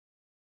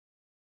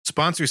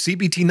Sponsor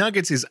CBT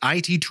Nuggets is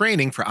IT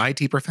training for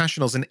IT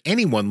professionals and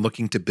anyone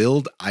looking to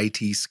build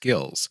IT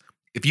skills.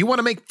 If you want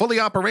to make fully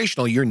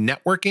operational your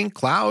networking,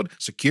 cloud,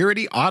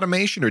 security,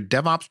 automation, or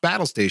DevOps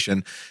battle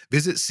station,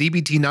 visit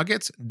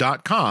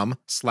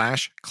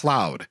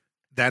cbtnuggets.com/cloud.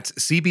 That's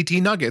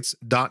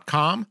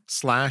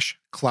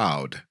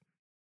cbtnuggets.com/cloud.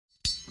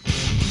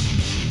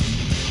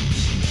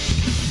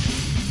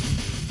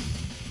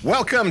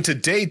 Welcome to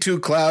Day 2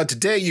 Cloud.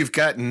 Today you've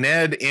got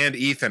Ned and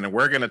Ethan, and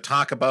we're going to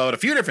talk about a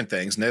few different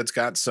things. Ned's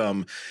got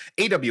some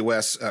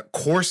AWS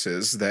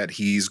courses that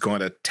he's going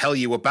to tell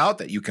you about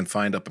that you can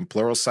find up in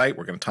Pluralsight.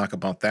 We're going to talk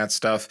about that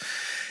stuff.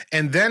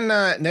 And then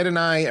Ned and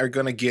I are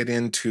going to get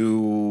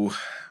into,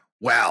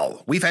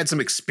 well, we've had some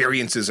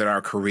experiences in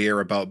our career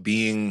about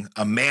being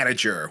a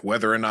manager,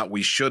 whether or not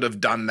we should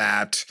have done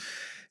that.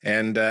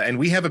 And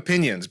we have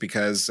opinions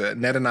because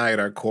Ned and I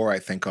at our core, I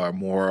think, are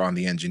more on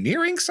the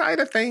engineering side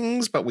of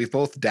things, but we've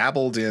both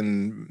dabbled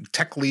in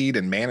tech lead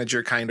and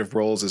manager kind of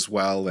roles as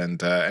well, and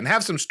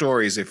have some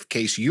stories in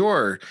case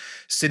you're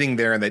sitting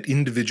there in that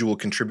individual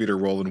contributor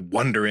role and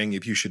wondering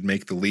if you should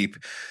make the leap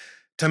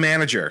to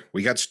manager.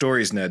 We got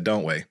stories, Ned,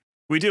 don't we?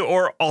 We do.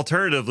 Or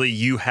alternatively,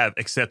 you have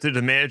accepted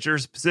a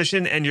manager's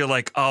position and you're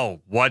like,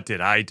 oh, what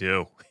did I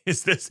do?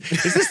 Is this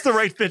the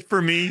right fit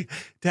for me?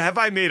 Have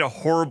I made a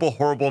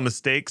horrible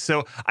mistake?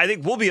 So I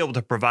think we'll be able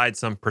to provide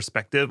some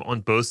perspective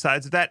on both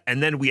sides of that.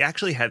 And then we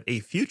actually have a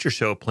future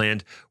show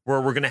planned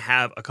where we're going to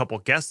have a couple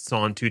guests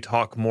on to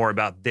talk more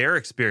about their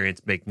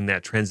experience making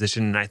that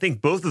transition. And I think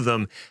both of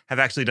them have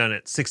actually done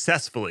it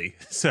successfully.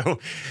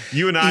 So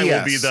you and I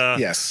will be the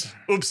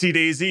oopsie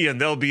daisy, and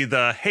they'll be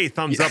the, hey,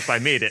 thumbs up, I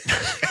made it.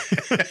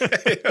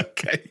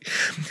 Okay.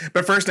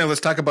 But first, now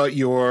let's talk about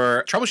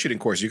your troubleshooting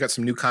course. You got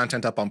some new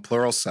content up on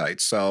Pluralsight.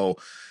 So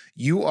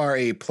you are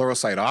a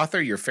Pluralsight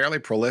author. You're fairly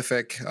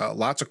prolific.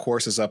 Lots of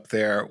courses up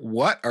there.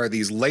 What are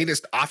these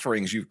latest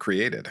offerings you've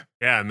created?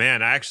 Yeah,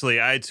 man. I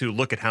had to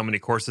look at how many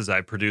courses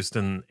I produced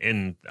in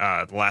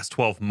the last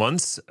 12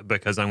 months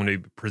because I'm going to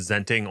be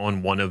presenting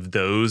on one of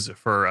those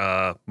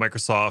for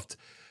Microsoft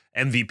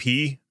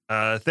MVP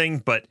thing.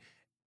 But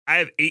I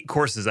have 8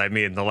 courses I've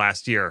made in the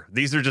last year.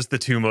 These are just the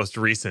 2 most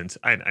recent.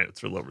 I know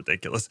it's a little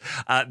ridiculous.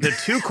 The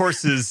 2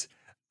 courses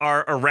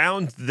are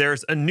around,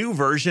 there's a new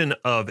version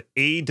of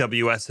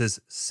AWS's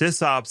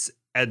SysOps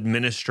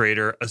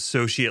Administrator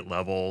Associate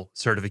Level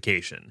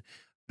certification.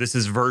 This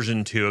is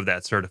version 2 of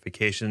that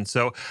certification.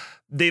 So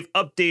they've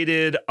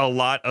updated a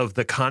lot of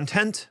the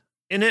content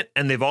in it,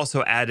 and they've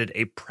also added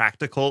a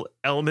practical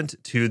element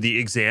to the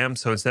exam.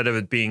 So instead of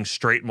it being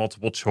straight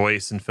multiple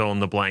choice and fill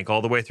in the blank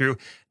all the way through,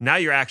 now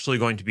you're actually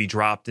going to be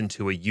dropped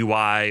into a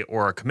UI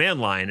or a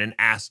command line and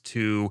asked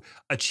to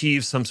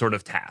achieve some sort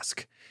of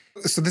task.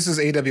 So this is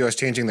AWS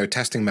changing their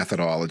testing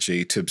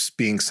methodology to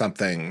being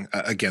something,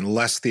 again,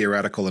 less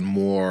theoretical and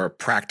more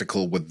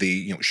practical with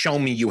the, show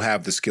me you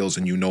have the skills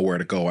and you know where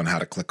to go and how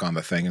to click on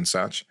the thing and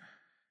such.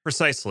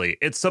 Precisely.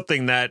 It's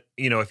something that,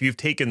 if you've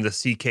taken the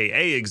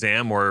CKA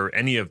exam or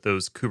any of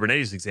those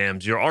Kubernetes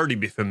exams, you'll already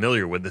be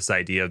familiar with this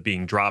idea of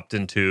being dropped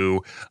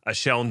into a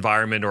shell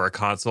environment or a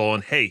console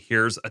and, hey,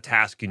 here's a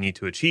task you need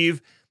to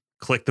achieve.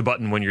 Click the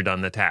button when you're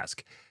done the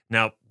task.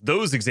 Now,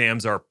 those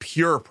exams are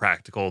pure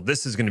practical.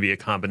 This is going to be a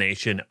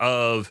combination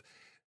of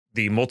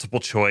the multiple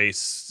choice,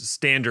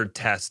 standard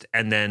test,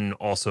 and then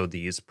also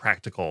these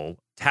practical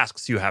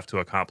tasks you have to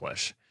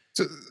accomplish.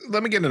 So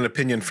let me get an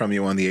opinion from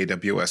you on the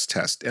AWS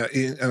test.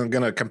 I'm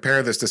going to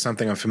compare this to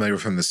something I'm familiar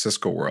with from the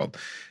Cisco world.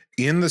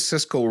 In the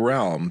Cisco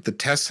realm, the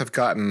tests have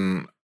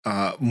gotten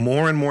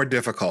more and more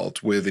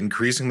difficult with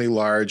increasingly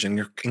large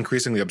and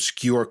increasingly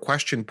obscure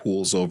question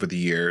pools over the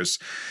years.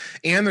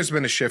 And there's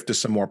been a shift to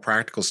some more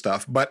practical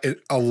stuff. But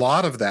a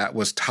lot of that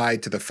was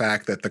tied to the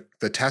fact that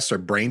the tests are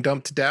brain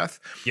dumped to death.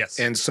 Yes.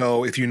 And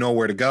so if you know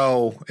where to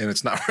go, and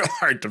it's not real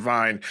hard to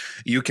find,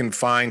 you can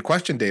find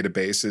question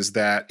databases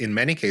that in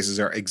many cases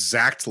are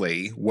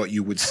exactly what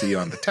you would see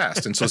on the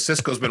test. And so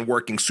Cisco's been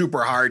working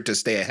super hard to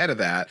stay ahead of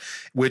that,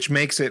 which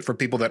makes it, for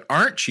people that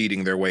aren't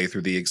cheating their way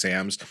through the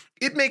exams,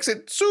 it makes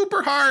it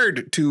super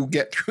hard to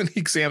get through the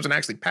exams and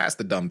actually pass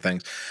the dumb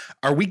things.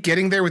 Are we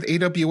getting there with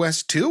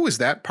AWS too? Is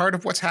that part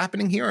of what's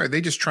happening here? Or are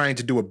they just trying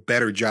to do a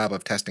better job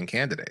of testing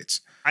candidates?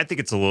 I think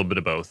it's a little bit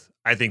of both.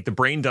 I think the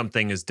brain dump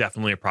thing is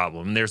definitely a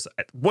problem. There's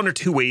 1 or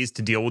 2 ways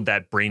to deal with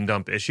that brain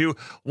dump issue.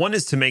 One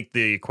is to make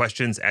the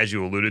questions, as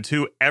you alluded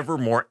to, ever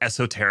more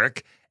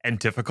esoteric and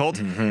difficult.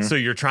 Mm-hmm. So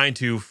you're trying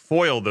to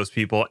foil those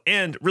people.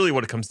 And really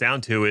what it comes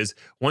down to is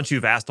once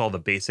you've asked all the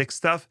basic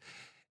stuff,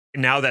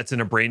 now that's in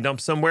a brain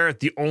dump somewhere,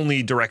 the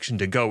only direction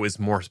to go is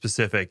more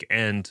specific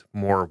and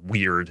more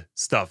weird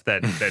stuff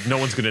that no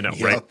one's going to know,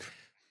 right?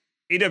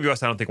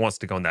 AWS, I don't think, wants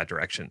to go in that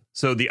direction.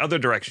 So the other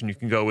direction you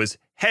can go is,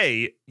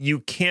 hey,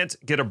 you can't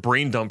get a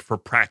brain dump for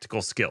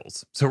practical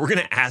skills. So we're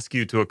going to ask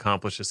you to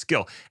accomplish a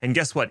skill. And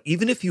guess what?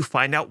 Even if you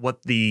find out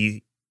what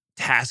the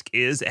task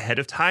is ahead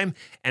of time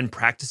and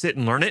practice it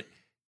and learn it,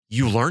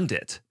 you learned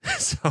it.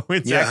 So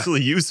it's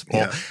actually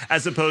useful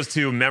as opposed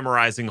to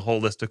memorizing a whole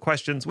list of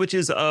questions, which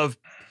is of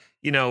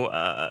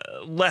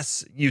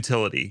less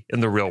utility in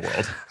the real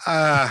world.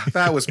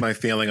 That was my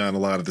feeling on a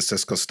lot of the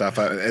Cisco stuff.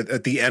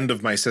 At the end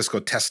of my Cisco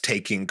test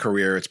taking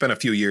career, it's been a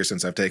few years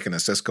since I've taken a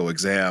Cisco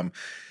exam.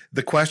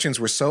 The questions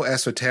were so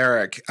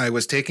esoteric. I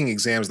was taking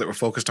exams that were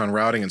focused on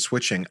routing and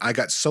switching. I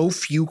got so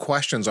few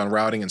questions on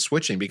routing and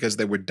switching because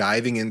they were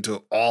diving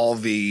into all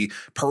the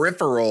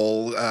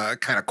peripheral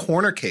kind of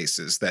corner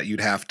cases that you'd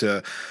have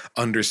to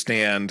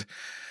understand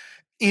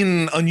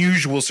in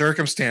unusual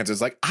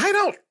circumstances. Like,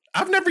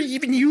 I've never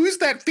even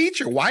used that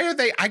feature. Why are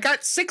they? I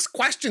got 6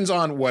 questions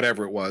on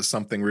whatever it was,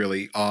 something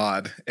really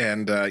odd.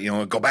 And,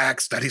 go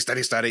back,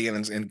 study,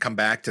 and come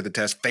back to the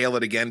test, fail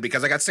it again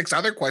because I got 6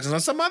 other questions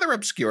on some other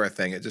obscure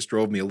thing. It just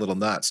drove me a little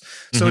nuts.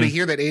 So to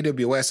hear that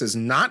AWS is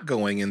not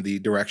going in the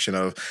direction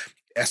of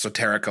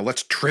esoterica,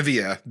 let's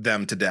trivia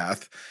them to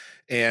death,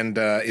 and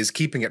is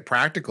keeping it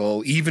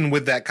practical, even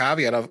with that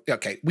caveat of,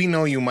 okay, we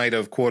know you might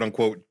have quote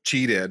unquote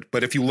cheated,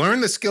 but if you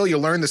learn the skill, you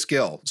learn the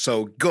skill.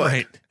 So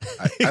good.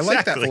 Right. I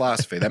like that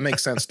philosophy. That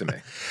makes sense to me.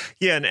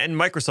 Yeah, and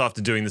Microsoft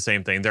is doing the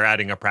same thing. They're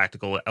adding a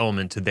practical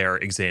element to their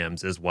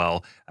exams as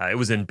well. It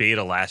was in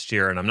beta last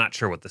year, and I'm not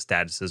sure what the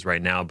status is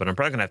right now, but I'm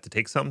probably going to have to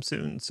take some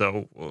soon.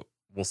 So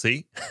we'll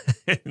see.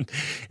 It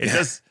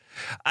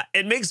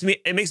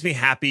makes me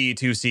happy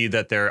to see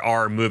that they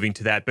are moving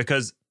to that,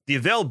 because the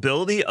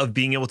availability of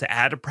being able to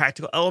add a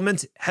practical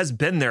element has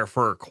been there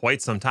for quite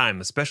some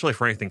time, especially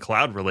for anything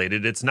cloud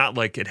related. It's not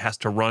like it has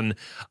to run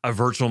a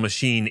virtual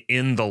machine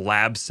in the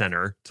lab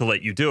center to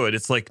let you do it.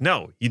 It's like,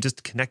 no, you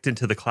just connect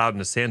into the cloud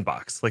in a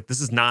sandbox. Like,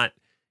 it's not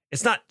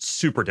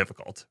super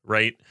difficult,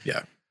 right?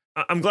 Yeah.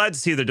 I'm glad to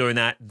see they're doing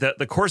that.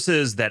 The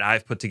courses that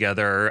I've put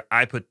together,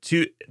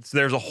 so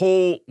there's a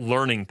whole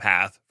learning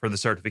path for the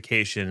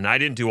certification. And I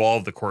didn't do all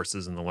of the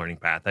courses in the learning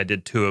path. I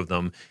did 2 of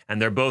them, and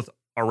they're both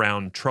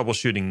around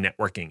troubleshooting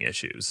networking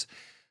issues.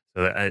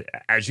 So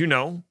as you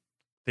know,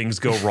 things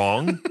go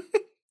wrong.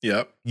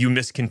 Yep. You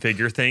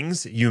misconfigure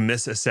things, you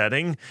miss a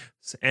setting,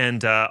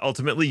 and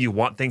ultimately you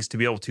want things to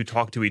be able to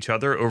talk to each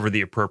other over the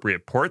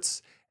appropriate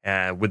ports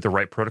with the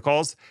right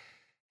protocols.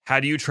 How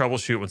do you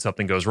troubleshoot when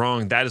something goes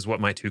wrong? That is what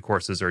my 2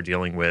 courses are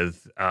dealing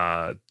with,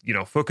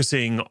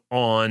 focusing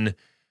on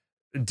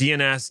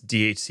DNS,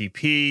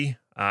 DHCP,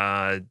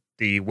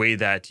 the way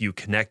that you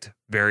connect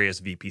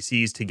various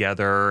VPCs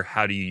together.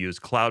 How do you use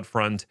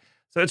CloudFront?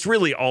 So it's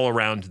really all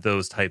around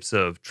those types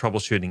of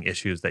troubleshooting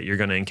issues that you're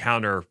going to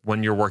encounter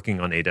when you're working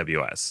on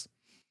AWS.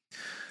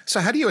 So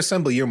how do you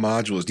assemble your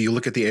modules? Do you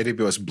look at the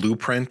AWS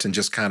blueprint and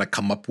just kind of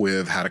come up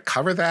with how to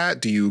cover that?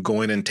 Do you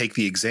go in and take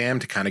the exam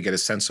to kind of get a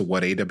sense of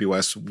what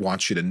AWS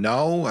wants you to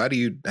know? How do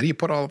you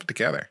put all of it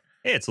together?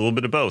 Hey, it's a little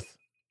bit of both.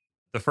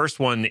 The first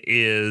one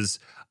is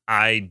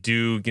I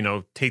do,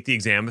 take the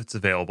exam if it's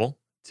available,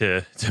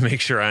 to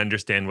make sure I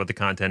understand what the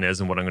content is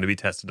and what I'm going to be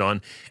tested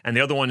on. And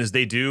the other one is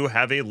they do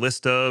have a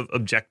list of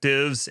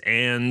objectives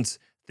and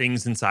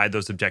things inside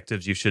those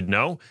objectives you should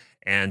know.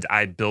 And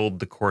I build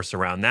the course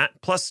around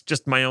that, plus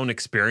just my own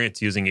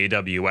experience using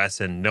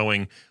AWS and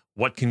knowing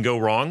what can go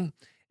wrong.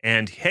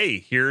 And hey,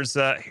 here's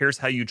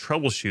how you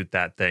troubleshoot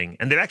that thing.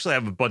 And they actually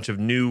have a bunch of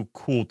new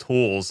cool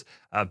tools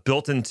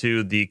built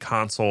into the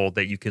console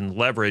that you can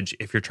leverage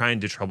if you're trying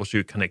to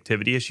troubleshoot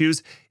connectivity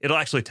issues. It'll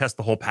actually test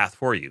the whole path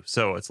for you.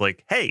 So it's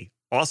like, hey,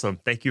 awesome.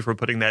 Thank you for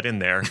putting that in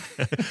there.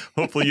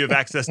 Hopefully you have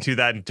access to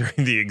that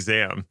during the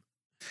exam.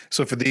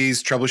 So for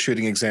these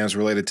troubleshooting exams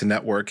related to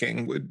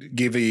networking,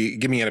 give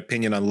me an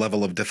opinion on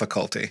level of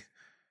difficulty.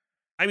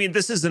 I mean,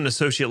 this is an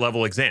associate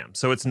level exam,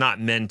 so it's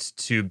not meant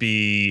to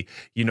be,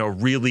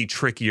 really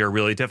tricky or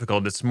really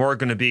difficult. It's more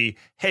going to be,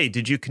 hey,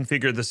 did you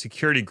configure the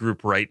security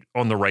group right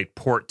on the right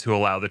port to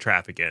allow the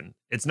traffic in?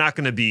 It's not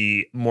going to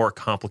be more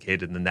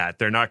complicated than that.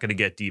 They're not going to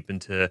get deep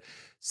into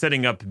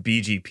setting up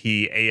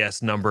BGP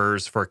AS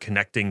numbers for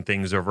connecting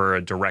things over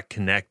a direct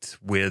connect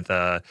with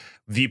a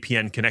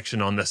VPN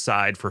connection on the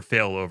side for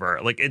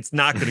failover. Like, it's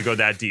not going to go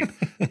that deep.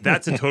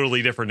 That's a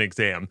totally different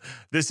exam.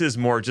 This is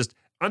more just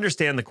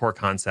understand the core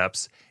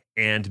concepts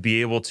and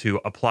be able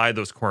to apply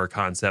those core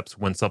concepts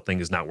when something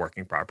is not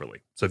working properly.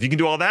 So if you can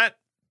do all that,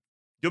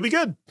 you'll be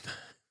good.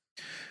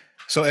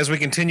 So as we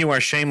continue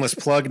our shameless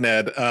plug,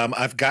 Ned,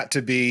 I've got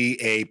to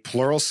be a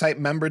Pluralsight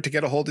member to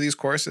get a hold of these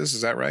courses.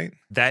 Is that right?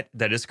 That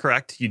is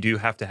correct. You do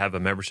have to have a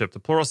membership to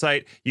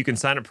Pluralsight. You can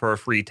sign up for a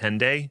free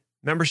 10-day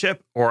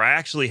membership, or I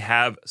actually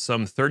have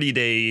some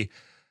 30-day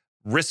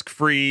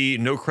risk-free,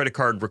 no credit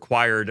card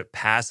required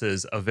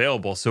passes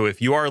available. So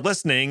if you are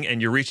listening and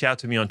you reach out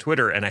to me on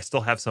Twitter, and I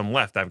still have some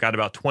left, I've got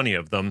about 20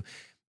 of them.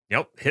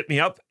 Hit me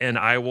up and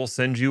I will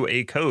send you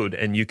a code,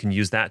 and you can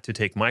use that to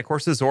take my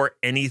courses or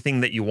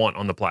anything that you want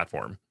on the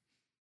platform.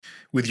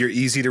 With your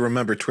easy to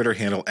remember Twitter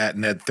handle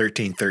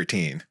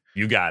 @Ned1313.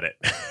 You got it.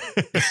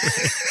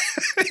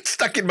 It's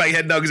stuck in my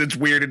head now because it's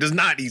weird. It is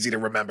not easy to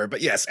remember,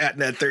 but yes,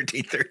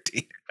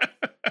 @Ned1313.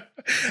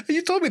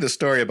 You told me the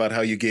story about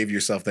how you gave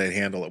yourself that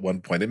handle at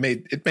one point.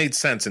 It made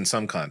sense in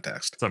some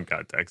context. Some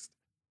context.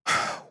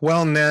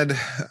 Well, Ned,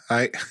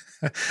 I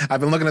I've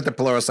been looking at the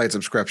Pluralsight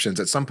subscriptions.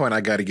 At some point, I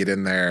got to get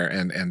in there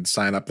and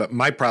sign up. But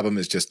my problem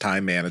is just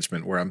time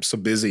management, where I'm so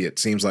busy. It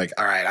seems like,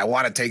 all right, I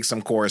want to take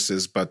some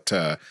courses, but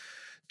to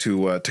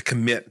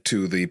commit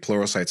to the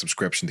Pluralsight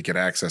subscription to get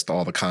access to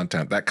all the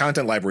content. That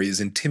content library is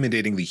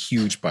intimidatingly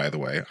huge, by the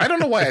way. I don't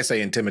know why I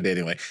say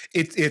intimidatingly.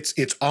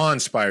 It's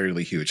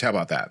awe-inspiringly huge. How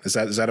about that? Is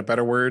that a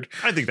better word?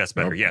 I think that's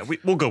better. Yeah,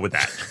 we'll go with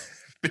that.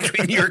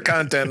 Between your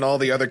content and all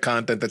the other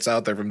content that's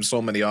out there from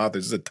so many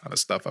authors, there's a ton of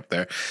stuff up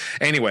there.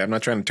 Anyway, I'm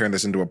not trying to turn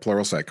this into a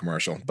Pluralsight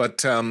commercial,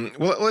 but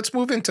well, let's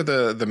move into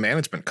the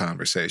management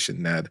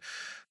conversation, Ned.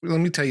 Let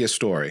me tell you a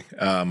story.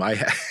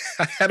 I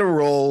had a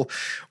role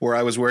where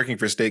I was working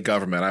for state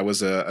government. I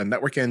was a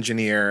network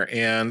engineer,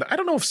 and I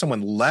don't know if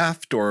someone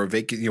left or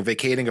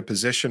vacating a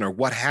position or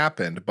what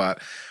happened,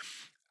 but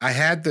I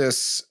had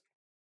this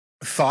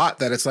thought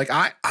that it's like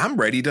I'm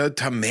ready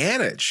to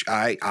manage.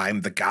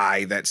 I'm the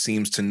guy that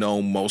seems to know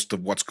most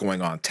of what's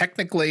going on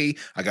technically.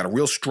 I got a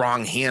real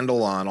strong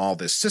handle on all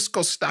this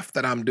Cisco stuff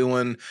that I'm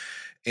doing.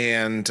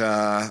 And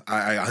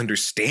I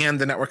understand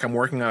the network I'm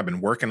working on. I've been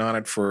working on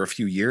it for a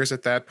few years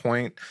at that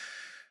point.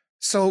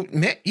 So,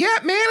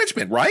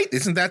 management, right?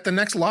 Isn't that the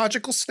next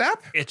logical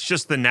step? It's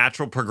just the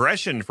natural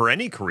progression for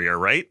any career,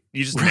 right?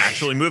 You just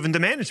naturally move into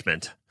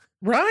management.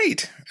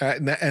 Right.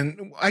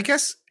 And I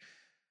guess,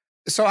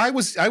 so I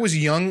was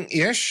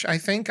young-ish, I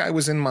think. I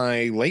was in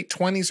my late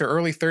 20s or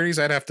early 30s.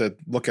 I'd have to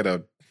look at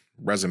a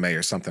resume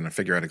or something and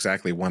figure out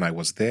exactly when I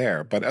was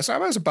there. But as I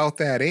was about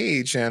that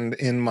age, and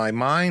in my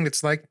mind,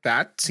 it's like,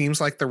 that seems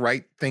like the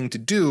right thing to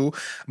do.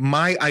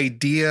 My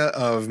idea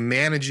of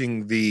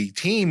managing the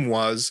team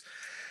was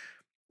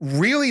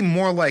really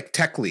more like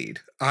tech lead.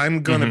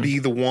 I'm going to be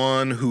the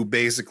one who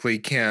basically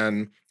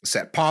can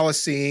set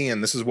policy,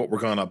 and this is what we're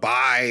going to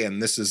buy,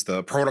 and this is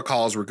the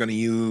protocols we're going to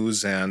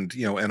use, and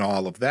and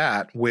all of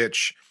that,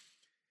 which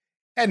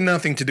had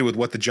nothing to do with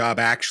what the job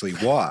actually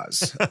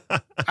was.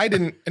 I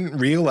didn't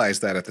realize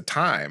that at the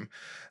time.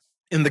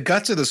 And the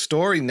guts of the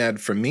story, Ned,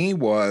 for me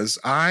was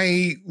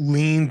I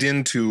leaned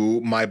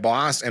into my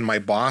boss and my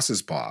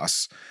boss's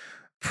boss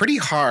pretty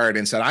hard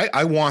and said,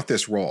 I want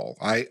this role.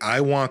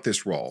 I want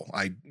this role.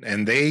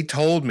 And they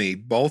told me,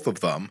 both of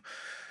them,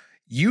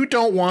 you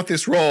don't want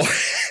this role.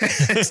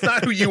 It's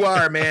not who you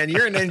are, man.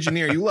 You're an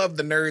engineer. You love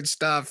the nerd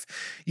stuff.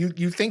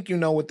 You think you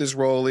know what this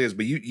role is,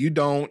 but you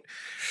don't.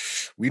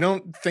 We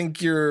don't think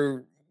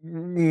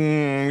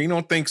we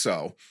don't think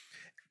so.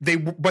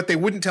 But they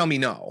wouldn't tell me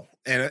no.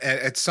 And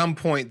at some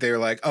point they're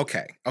like,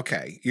 okay,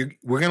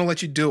 we're going to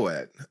let you do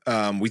it.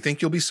 We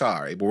think you'll be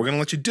sorry, but we're going to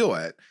let you do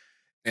it.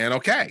 And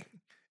okay.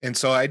 And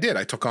so I did.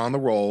 I took on the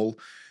role.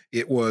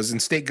 It was in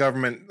state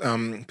government,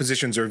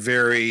 positions are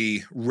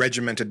very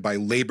regimented by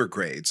labor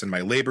grades. And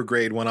my labor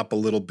grade went up a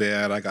little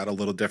bit. I got a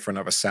little different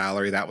of a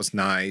salary. That was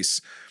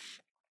nice.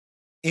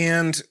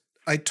 And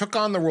I took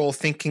on the role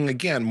thinking,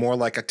 again, more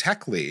like a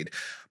tech lead.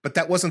 But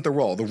that wasn't the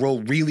role. The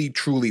role really,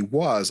 truly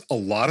was a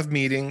lot of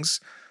meetings.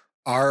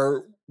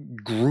 Our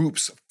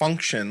group's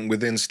function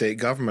within state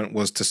government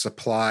was to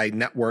supply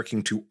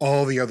networking to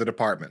all the other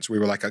departments. We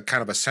were like a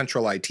kind of a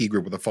central IT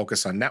group with a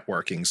focus on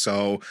networking.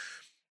 So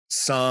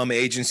some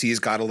agencies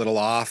got a little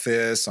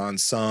office on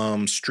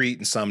some street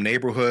in some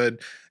neighborhood,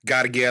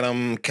 got to get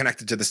them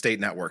connected to the state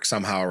network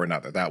somehow or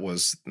another. That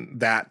was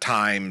that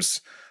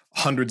times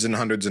hundreds and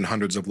hundreds and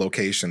hundreds of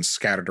locations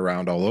scattered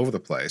around all over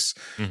the place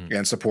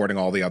and supporting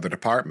all the other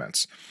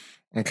departments.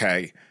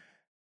 Okay.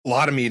 A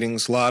lot of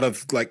meetings, a lot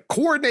of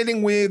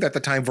coordinating with, at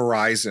the time,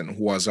 Verizon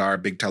was our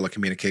big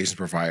telecommunications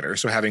provider.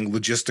 So having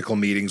logistical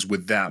meetings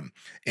with them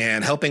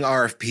and helping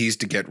RFPs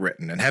to get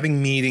written and having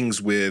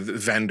meetings with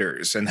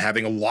vendors and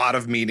having a lot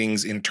of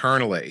meetings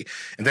internally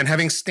and then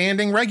having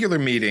standing regular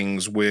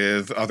meetings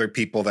with other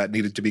people that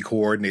needed to be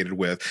coordinated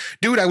with.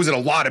 Dude, I was in a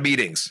lot of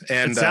meetings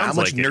and how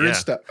much nerd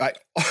stuff.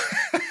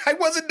 I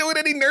wasn't doing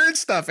any nerd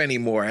stuff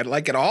anymore.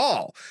 At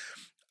all.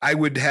 I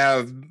would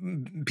have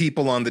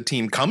people on the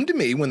team come to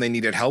me when they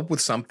needed help with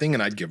something,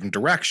 and I'd give them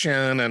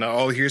direction and,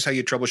 here's how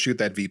you troubleshoot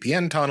that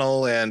VPN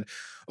tunnel, and,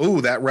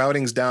 that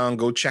routing's down,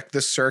 go check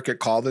this circuit,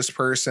 call this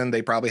person,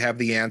 they probably have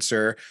the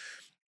answer.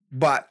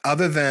 But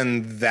other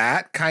than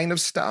that kind of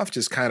stuff,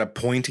 just kind of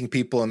pointing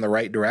people in the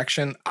right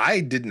direction,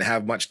 I didn't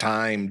have much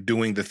time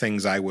doing the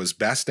things I was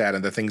best at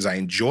and the things I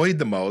enjoyed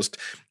the most,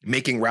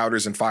 making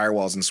routers and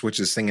firewalls and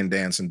switches sing and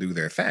dance and do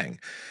their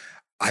thing.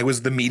 I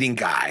was the meeting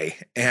guy,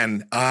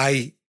 and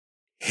I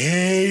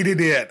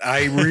hated it.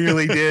 I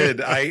really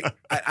did. And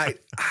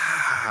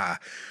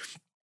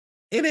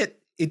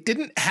it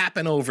didn't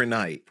happen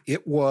overnight.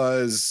 It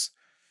was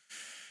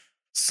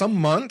some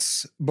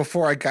months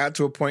before I got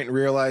to a point and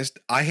realized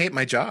I hate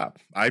my job.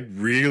 I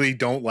really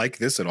don't like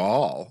this at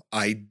all.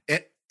 And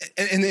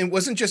it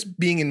wasn't just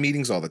being in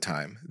meetings all the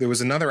time. There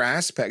was another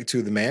aspect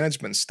to the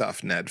management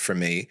stuff, Ned, for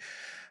me.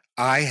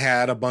 I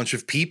had a bunch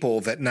of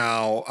people that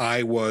now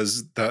I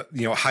was the,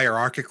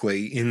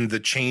 hierarchically in the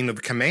chain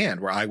of command,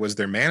 where I was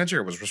their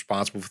manager, was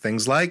responsible for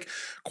things like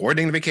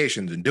coordinating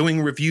vacations and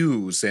doing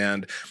reviews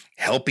and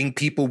helping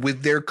people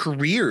with their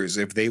careers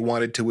if they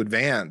wanted to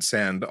advance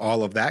and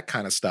all of that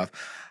kind of stuff.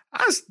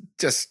 I was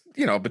just,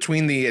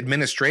 between the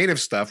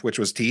administrative stuff, which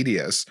was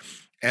tedious,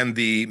 and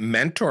the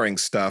mentoring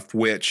stuff,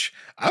 which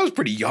I was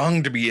pretty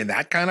young to be in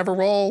that kind of a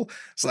role.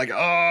 It's like,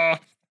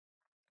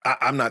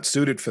 I'm not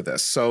suited for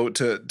this. So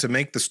to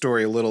make the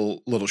story a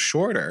little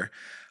shorter,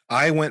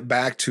 I went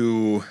back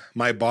to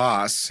my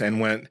boss and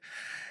went,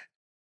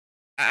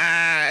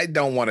 I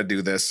don't want to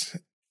do this.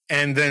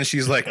 And then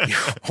she's like,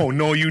 oh,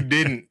 no, you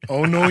didn't.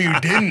 Oh, no, you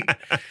didn't.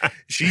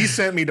 She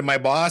sent me to my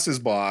boss's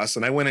boss,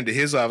 and I went into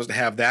his office to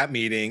have that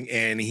meeting,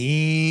 and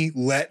he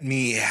let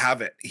me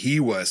have it. He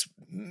was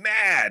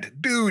mad.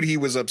 Dude, he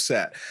was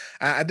upset.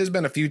 There's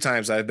been a few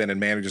times I've been in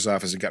manager's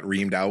office and got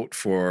reamed out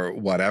for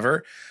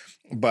whatever.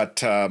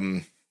 But,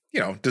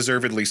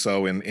 deservedly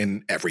so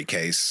in every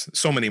case.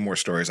 So many more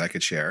stories I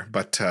could share.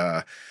 But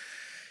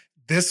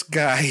this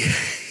guy,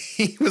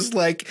 he was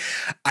like,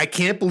 I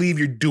can't believe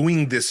you're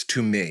doing this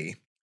to me.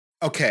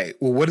 Okay,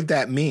 well, what did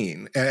that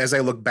mean? As I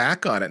look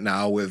back on it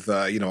now with,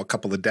 a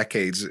couple of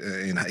decades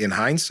in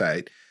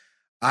hindsight,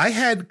 I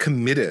had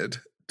committed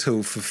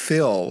to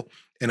fulfill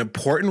an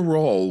important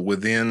role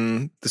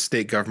within the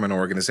state government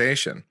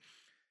organization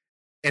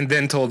and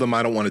then told him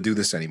I don't want to do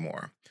this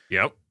anymore.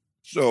 Yep.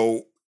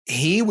 So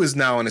he was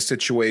now in a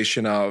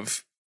situation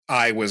of,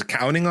 I was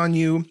counting on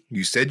you.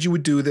 You said you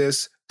would do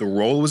this. The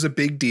role was a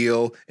big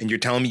deal. And you're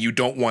telling me you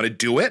don't want to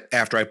do it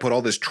after I put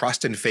all this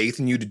trust and faith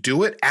in you to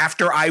do it?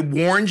 After I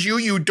warned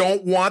you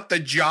don't want the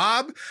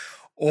job?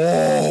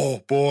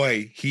 Oh,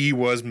 boy, he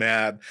was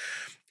mad.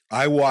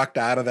 I walked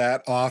out of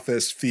that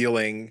office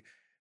feeling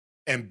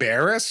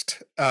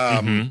embarrassed,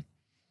 upset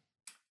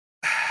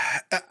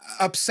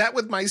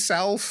with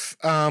myself,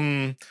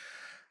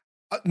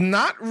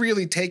 not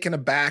really taken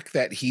aback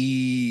that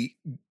he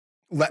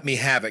let me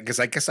have it, because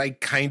I guess I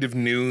kind of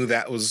knew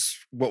that was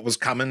what was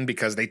coming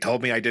because they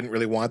told me I didn't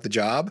really want the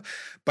job.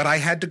 But I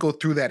had to go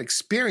through that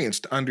experience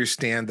to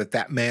understand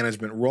that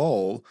management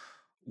role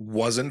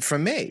wasn't for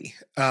me.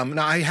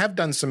 Now, I have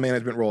done some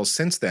management roles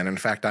since then. In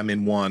fact, I'm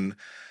in one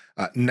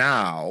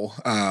now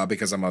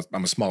because I'm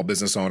a small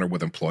business owner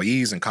with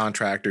employees and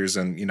contractors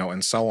and,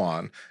 and so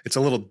on.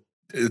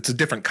 It's a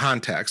different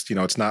context.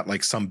 It's not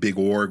like some big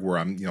org where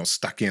I'm,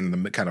 stuck in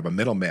the kind of a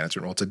middle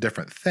management role. It's a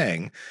different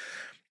thing,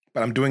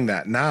 but I'm doing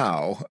that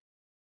now.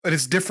 But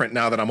it's different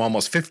now that I'm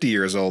almost 50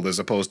 years old as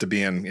opposed to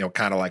being,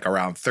 kind of like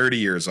around 30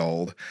 years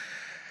old.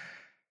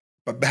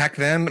 But back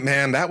then,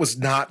 man, that was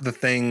not the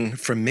thing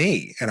for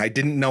me. And I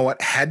didn't know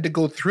it, had to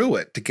go through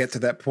it to get to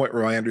that point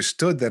where I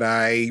understood that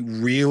I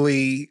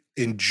really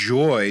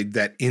enjoyed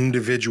that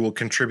individual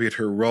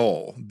contributor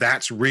role.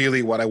 That's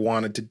really what I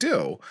wanted to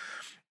do.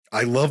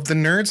 I love the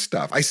nerd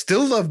stuff. I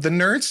still love the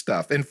nerd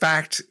stuff. In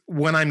fact,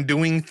 when I'm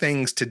doing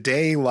things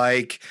today,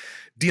 like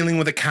dealing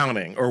with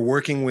accounting or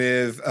working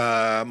with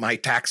my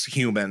tax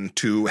human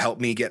to help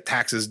me get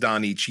taxes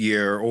done each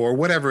year or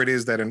whatever it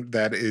is that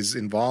is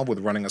involved with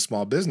running a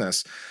small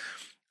business,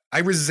 I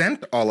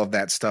resent all of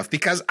that stuff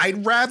because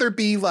I'd rather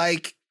be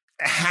like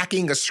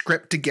hacking a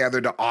script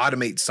together to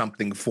automate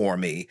something for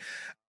me,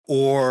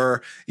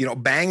 or,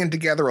 banging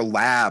together a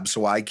lab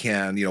so I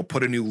can,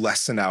 put a new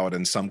lesson out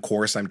in some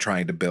course I'm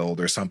trying to build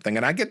or something.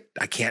 And I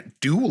can't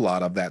do a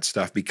lot of that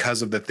stuff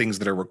because of the things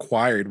that are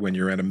required when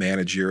you're in a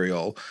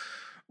managerial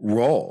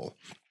role.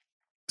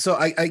 So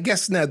I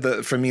guess, Ned,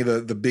 for me,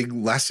 the big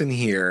lesson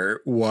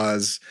here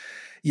was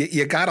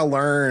you got to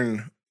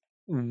learn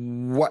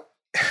what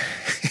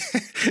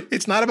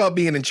it's not about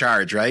being in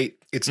charge, right?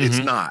 It's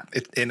not.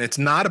 And it's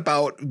not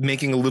about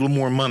making a little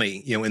more money,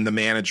 in the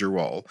manager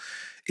role.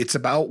 It's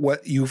about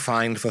what you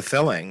find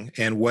fulfilling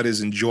and what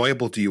is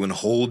enjoyable to you and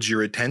holds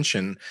your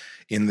attention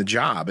in the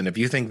job. And if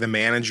you think the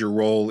manager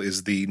role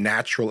is the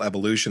natural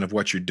evolution of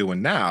what you're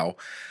doing now,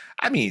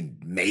 I mean,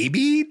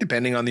 maybe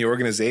depending on the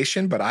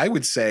organization, but I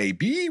would say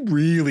be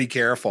really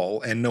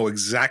careful and know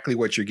exactly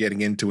what you're getting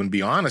into and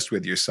be honest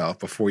with yourself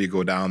before you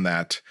go down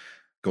that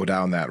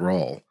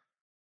role.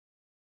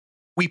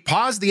 We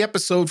paused the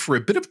episode for a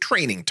bit of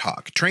training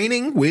talk,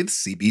 training with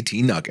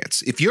CBT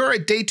Nuggets. If you're a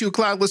Day 2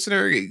 Cloud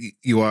listener,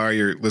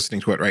 you're listening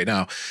to it right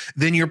now,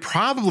 then you're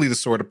probably the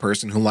sort of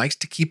person who likes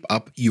to keep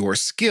up your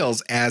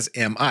skills, as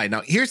am I.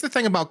 Now, here's the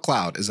thing about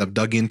cloud, as I've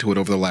dug into it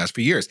over the last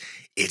few years.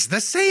 It's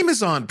the same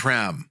as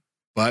on-prem,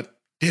 but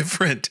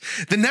different.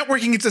 The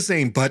networking is the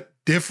same, but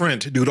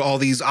different due to all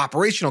these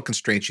operational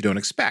constraints you don't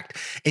expect.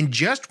 And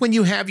just when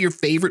you have your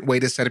favorite way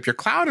to set up your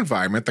cloud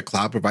environment, the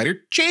cloud provider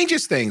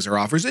changes things or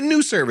offers a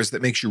new service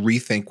that makes you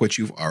rethink what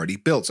you've already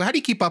built. So how do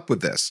you keep up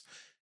with this?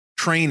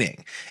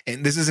 training.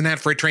 And this is an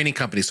ad for a training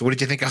company. So what did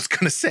you think I was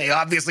going to say?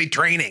 Obviously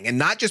training. And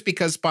not just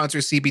because sponsor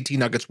CBT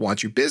Nuggets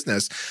wants your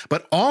business,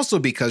 but also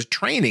because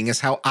training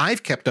is how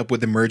I've kept up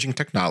with emerging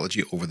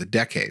technology over the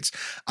decades.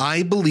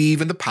 I believe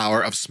in the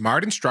power of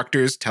smart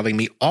instructors telling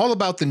me all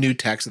about the new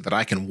tech so that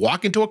I can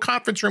walk into a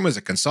conference room as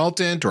a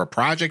consultant or a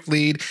project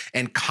lead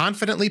and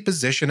confidently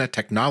position a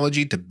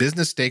technology to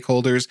business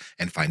stakeholders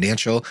and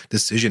financial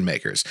decision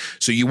makers.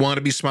 So you want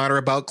to be smarter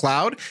about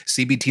cloud?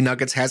 CBT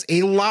Nuggets has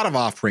a lot of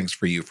offerings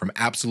for you, from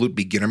absolute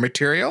beginner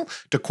material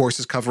to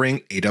courses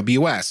covering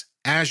AWS,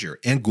 Azure,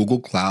 and Google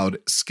Cloud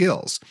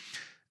skills.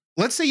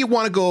 Let's say you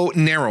want to go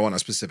narrow on a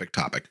specific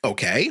topic.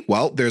 Okay,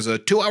 well, there's a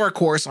 2-hour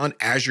course on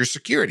Azure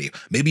security.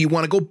 Maybe you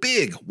want to go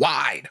big,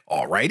 wide.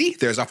 Alrighty,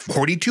 there's a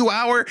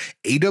 42-hour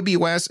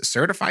AWS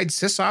Certified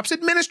SysOps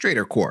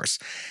Administrator course.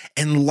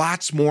 And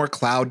lots more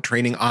cloud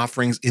training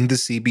offerings in the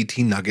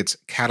CBT Nuggets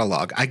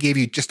catalog. I gave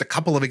you just a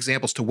couple of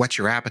examples to whet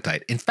your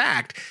appetite. In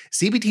fact,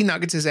 CBT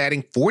Nuggets is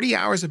adding 40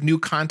 hours of new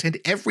content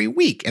every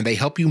week, and they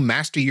help you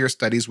master your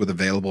studies with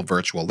available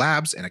virtual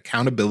labs and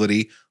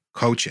accountability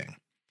coaching.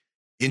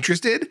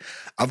 Interested?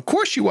 Of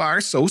course you are,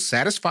 so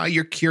satisfy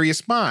your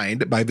curious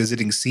mind by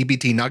visiting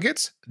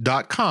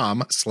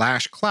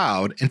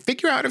cbtnuggets.com/cloud and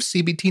figure out if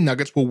CBT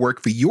Nuggets will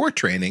work for your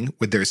training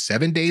with their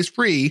 7 days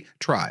free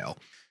trial.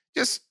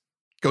 Just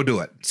go do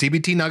it.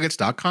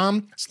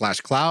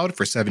 cbtnuggets.com/cloud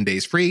for 7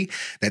 days free.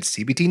 That's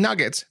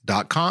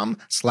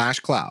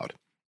cbtnuggets.com/cloud.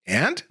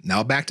 And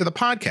now back to the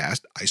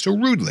podcast I so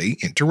rudely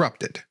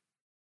interrupted.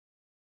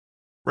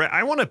 Right.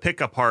 I want to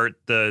pick apart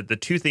the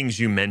two things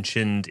you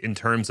mentioned in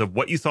terms of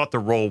what you thought the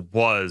role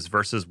was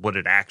versus what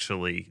it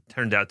actually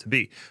turned out to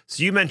be.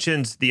 So you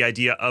mentioned the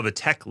idea of a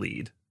tech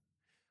lead,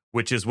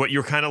 which is what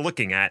you're kind of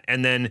looking at,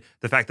 and then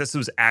the fact this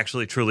was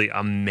actually truly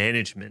a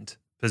management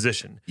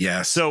position.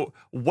 Yes. So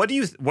what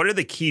are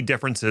the key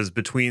differences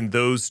between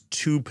those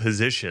two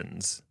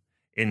positions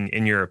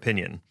in your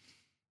opinion?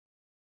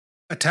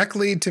 A tech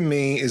lead to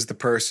me is the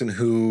person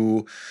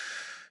who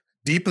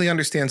deeply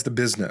understands the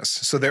business.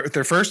 So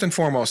they're first and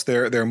foremost,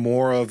 they're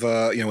more of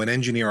an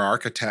engineer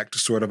architect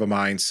sort of a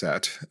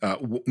mindset.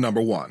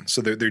 Number one,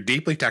 so they're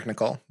deeply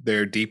technical.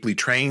 They're deeply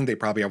trained. They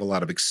probably have a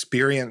lot of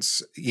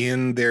experience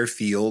in their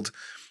field.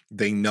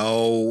 They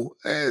know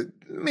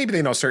maybe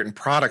they know certain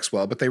products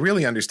well, but they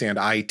really understand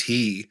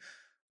IT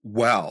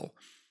well.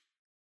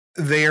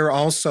 They are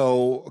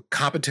also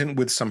competent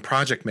with some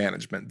project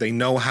management. They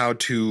know how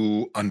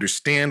to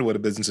understand what a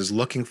business is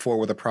looking for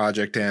with a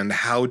project and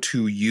how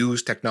to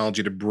use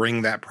technology to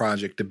bring that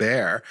project to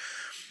bear,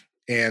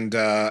 and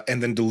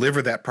then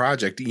deliver that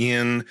project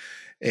in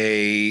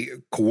a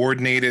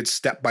coordinated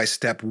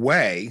step-by-step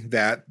way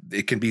that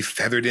it can be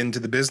feathered into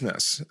the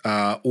business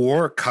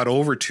or cut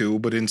over to,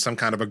 but in some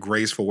kind of a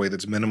graceful way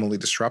that's minimally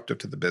disruptive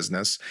to the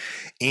business.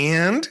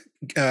 And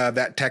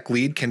that tech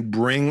lead can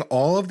bring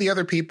all of the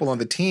other people on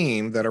the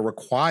team that are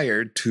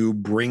required to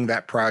bring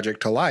that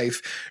project to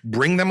life,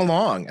 bring them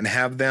along and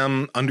have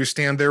them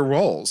understand their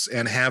roles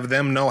and have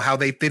them know how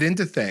they fit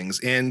into things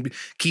and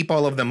keep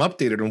all of them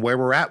updated on where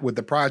we're at with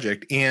the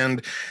project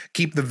and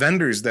keep the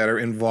vendors that are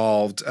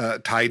involved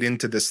tied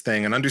into this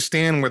thing and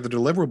understand where the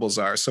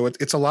deliverables are. So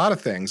it's a lot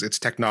of things. It's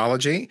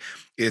technology,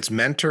 it's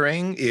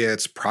mentoring,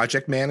 it's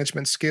project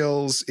management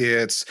skills,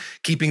 it's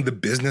keeping the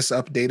business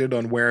updated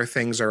on where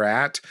things are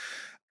at.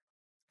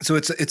 So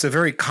it's a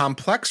very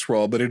complex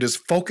role, but it is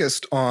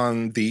focused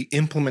on the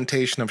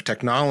implementation of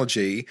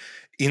technology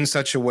in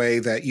such a way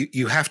that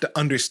you have to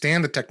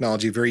understand the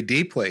technology very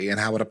deeply and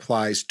how it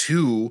applies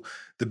to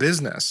the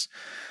business.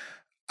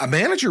 A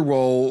manager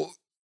role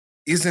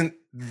isn't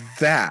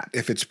that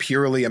if it's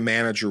purely a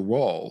manager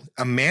role.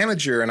 A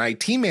manager, an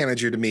IT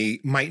manager to me,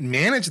 might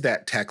manage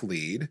that tech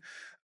lead,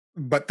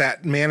 but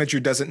that manager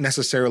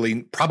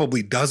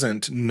probably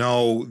doesn't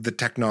know the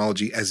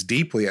technology as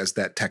deeply as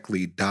that tech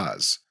lead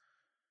does.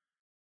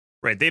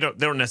 Right. They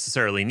don't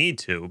necessarily need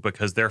to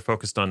because they're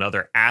focused on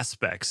other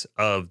aspects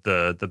of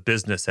the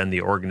business and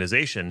the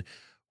organization.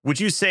 Would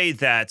you say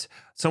that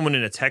someone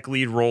in a tech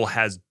lead role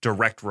has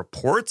direct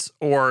reports,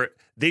 or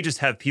they just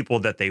have people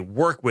that they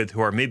work with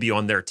who are maybe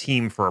on their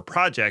team for a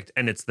project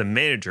and it's the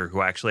manager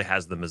who actually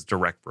has them as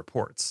direct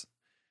reports?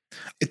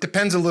 It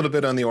depends a little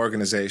bit on the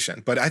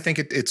organization, but I think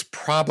it's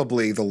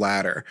probably the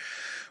latter,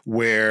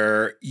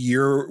 where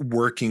you're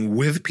working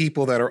with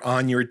people that are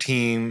on your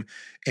team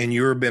and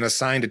you've been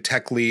assigned a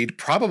tech lead,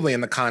 probably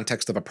in the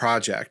context of a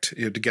project,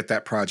 to get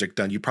that project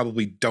done. You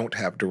probably don't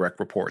have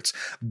direct reports.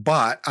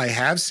 But I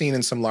have seen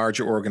in some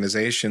larger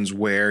organizations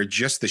where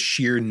just the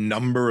sheer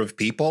number of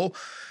people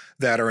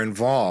that are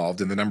involved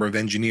and the number of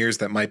engineers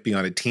that might be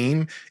on a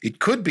team, it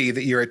could be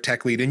that you're a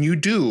tech lead and you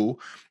do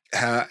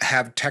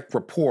have tech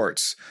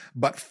reports,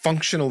 but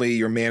functionally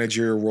your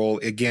managerial role,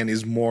 again,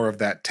 is more of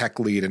that tech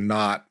lead and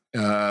not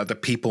the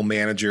people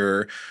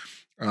manager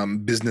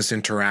business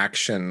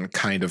interaction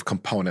kind of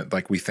component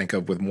like we think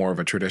of with more of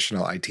a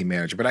traditional IT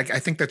manager. But I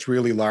think that's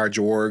really large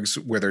orgs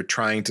where they're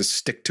trying to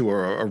stick to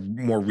a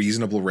more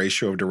reasonable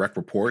ratio of direct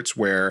reports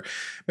where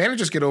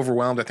managers get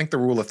overwhelmed. I think the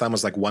rule of thumb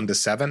is like 1 to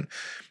 7.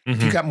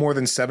 If you got more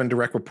than 7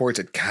 direct reports,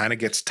 it kind of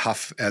gets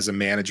tough as a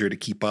manager to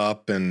keep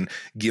up and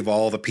give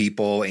all the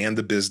people and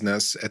the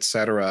business, et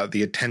cetera,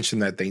 the attention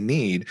that they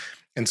need.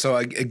 And so,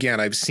 again,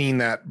 I've seen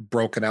that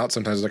broken out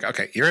sometimes. Like,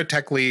 okay, you're a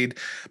tech lead,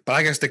 but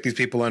I got to stick these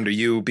people under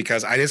you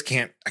because I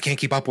can't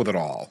keep up with it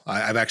all.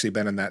 I've actually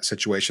been in that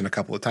situation a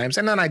couple of times.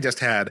 And then I just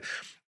had,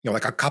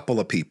 like a couple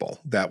of people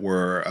that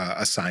were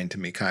assigned to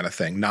me kind of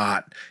thing,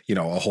 not,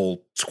 a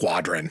whole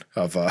squadron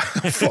of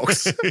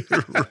folks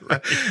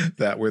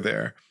that were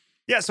there.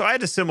 Yeah, so I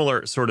had a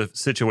similar sort of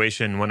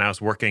situation when I was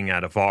working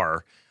at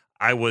Avar.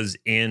 I was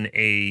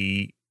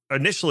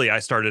initially I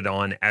started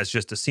on as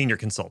just a senior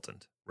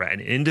consultant. Right,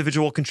 an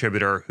individual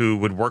contributor who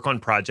would work on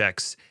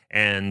projects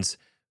and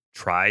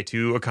try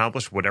to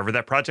accomplish whatever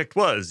that project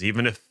was,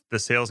 even if the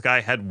sales guy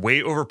had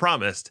way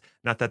overpromised.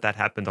 Not that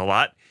happened a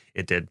lot.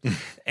 It did.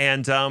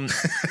 And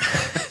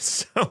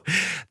so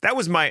that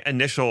was my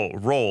initial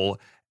role.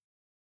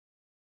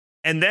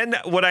 And then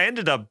what I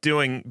ended up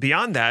doing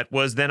beyond that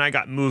was then I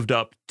got moved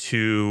up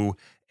to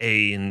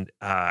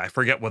I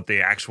forget what the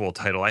actual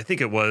title, I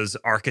think it was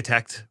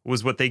architect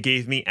was what they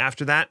gave me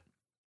after that.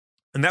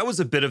 And that was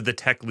a bit of the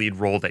tech lead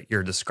role that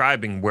you're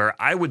describing,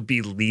 where I would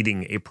be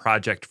leading a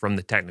project from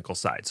the technical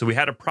side. So we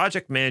had a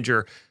project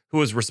manager who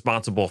was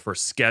responsible for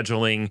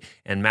scheduling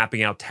and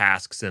mapping out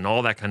tasks and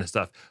all that kind of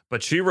stuff.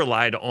 But she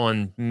relied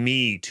on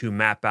me to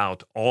map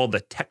out all the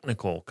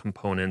technical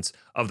components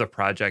of the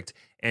project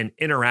and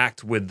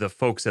interact with the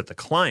folks at the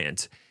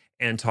client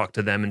and talk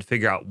to them and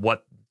figure out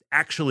what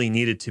actually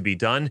needed to be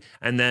done.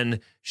 And then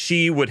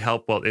she would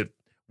help,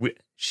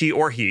 she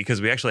or he,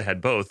 because we actually had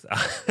both,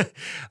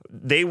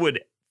 they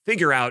would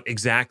figure out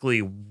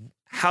exactly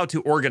how to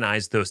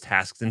organize those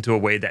tasks into a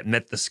way that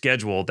met the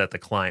schedule that the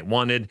client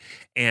wanted,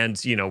 and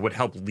would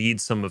help lead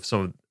some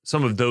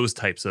of those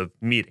types of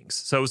meetings.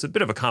 So it was a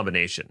bit of a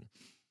combination.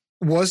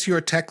 Was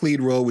your tech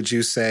lead role, would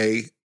you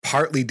say,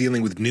 partly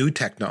dealing with new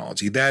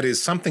technology? That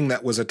is something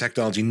that was a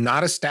technology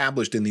not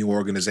established in the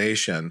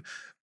organization,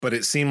 but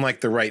it seemed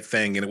like the right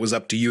thing, and it was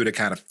up to you to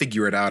kind of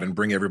figure it out and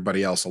bring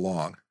everybody else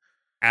along.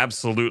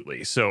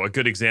 Absolutely. So a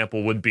good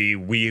example would be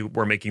we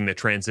were making the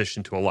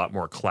transition to a lot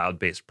more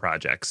cloud-based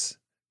projects,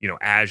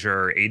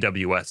 Azure,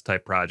 AWS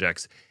type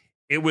projects.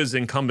 It was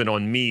incumbent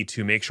on me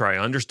to make sure I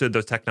understood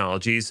those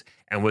technologies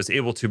and was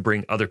able to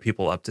bring other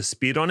people up to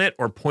speed on it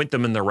or point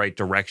them in the right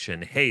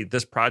direction. Hey,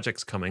 this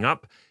project's coming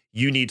up.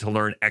 You need to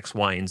learn X,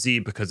 Y, and Z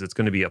because it's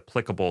going to be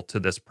applicable to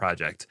this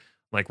project.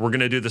 Like, we're going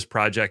to do this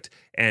project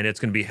and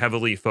it's going to be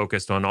heavily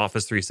focused on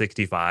Office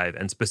 365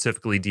 and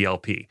specifically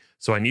DLP.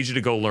 So I need you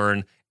to go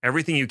learn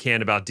everything you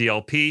can about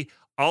DLP.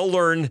 I'll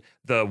learn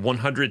the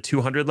 100,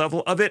 200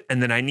 level of it,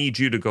 and then I need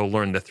you to go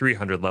learn the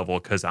 300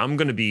 level because I'm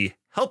going to be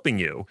helping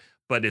you,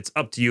 but it's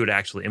up to you to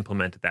actually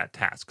implement that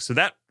task. So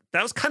that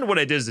was kind of what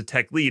I did as a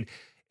tech lead.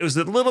 It was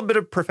a little bit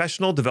of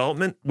professional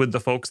development with the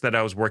folks that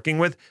I was working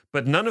with,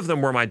 but none of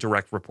them were my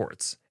direct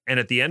reports. And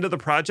at the end of the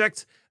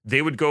project,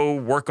 they would go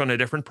work on a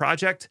different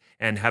project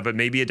and have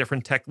maybe a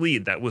different tech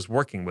lead that was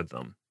working with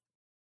them.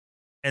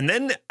 And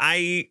then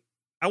I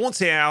won't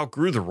say I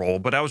outgrew the role,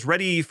 but I was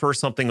ready for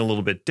something a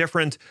little bit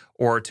different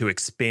or to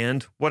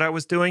expand what I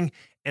was doing.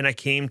 And I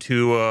came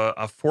to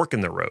a fork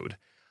in the road.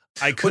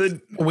 I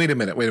could wait a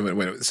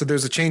minute. So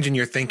there's a change in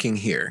your thinking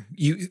here.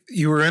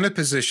 You were in a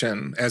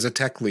position as a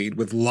tech lead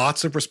with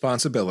lots of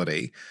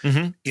responsibility,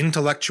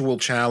 intellectual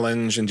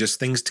challenge, and just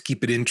things to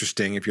keep it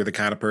interesting. If you're the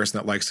kind of person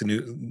that likes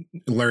to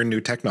learn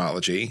new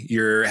technology,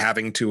 you're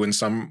having to, in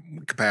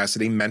some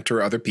capacity,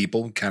 mentor other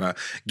people, kind of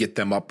get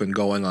them up and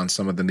going on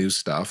some of the new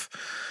stuff.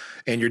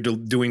 And you're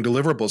doing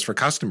deliverables for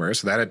customers,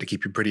 so that had to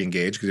keep you pretty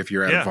engaged. Because if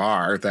you're at a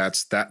VAR,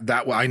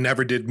 that I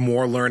never did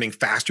more learning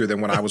faster than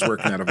when I was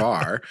working at a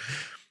VAR.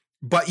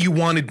 But you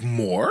wanted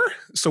more?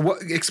 So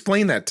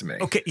explain that to me.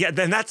 Okay, yeah,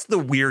 then that's the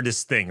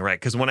weirdest thing, right?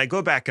 Because when I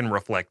go back and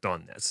reflect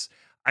on this,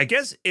 I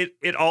guess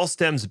it all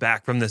stems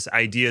back from this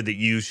idea that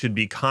you should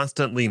be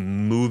constantly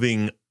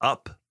moving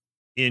up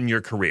in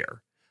your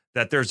career,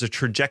 that there's a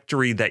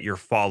trajectory that you're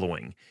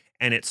following.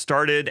 And it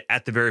started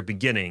at the very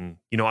beginning.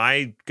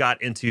 I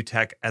got into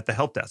tech at the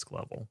help desk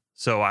level.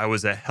 So I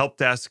was a help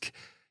desk,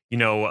 a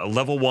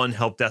level 1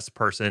 help desk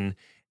person,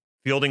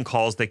 fielding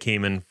calls that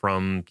came in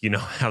from,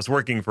 I was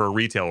working for a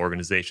retail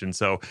organization.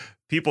 So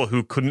people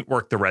who couldn't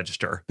work the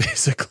register,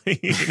 basically,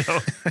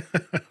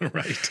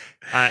 Right.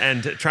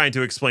 And trying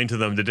to explain to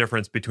them the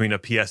difference between a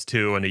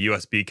PS2 and a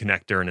USB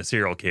connector and a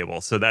serial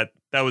cable. So that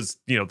was,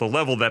 the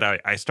level that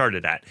I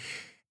started at.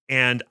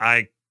 And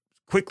I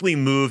quickly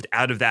moved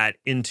out of that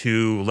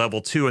into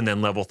level 2 and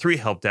then level 3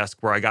 help desk,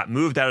 where I got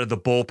moved out of the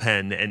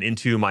bullpen and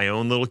into my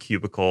own little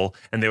cubicle.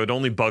 And they would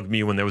only bug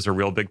me when there was a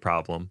real big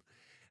problem.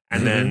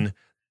 And then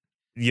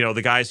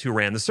the guys who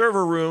ran the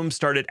server room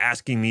started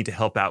asking me to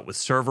help out with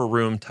server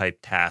room type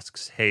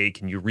tasks. Hey,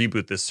 can you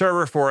reboot this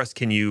server for us?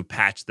 Can you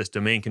patch this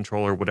domain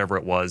controller, whatever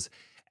it was?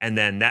 And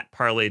then that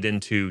parlayed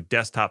into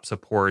desktop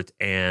support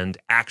and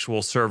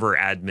actual server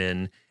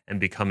admin and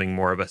becoming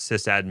more of a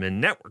sysadmin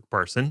network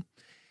person.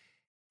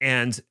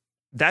 And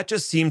that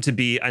just seemed to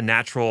be a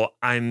natural,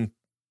 I'm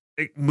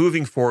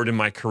moving forward in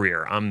my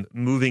career. I'm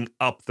moving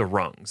up the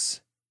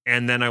rungs.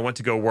 And then I went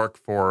to go work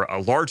for a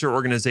larger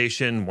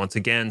organization, once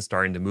again,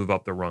 starting to move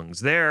up the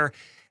rungs there.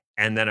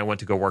 And then I went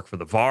to go work for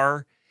the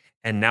VAR.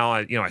 And now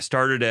I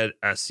started at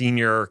a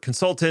senior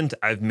consultant.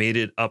 I've made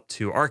it up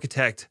to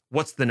architect.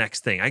 What's the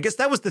next thing? I guess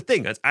that was the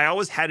thing. I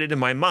always had it in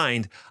my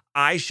mind.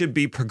 I should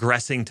be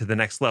progressing to the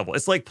next level.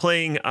 It's like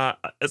playing an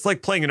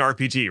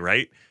RPG,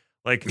 right?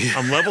 Like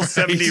I'm level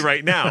 70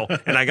 right now,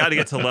 and I got to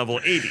get to level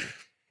 80.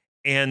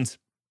 And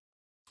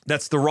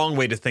that's the wrong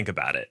way to think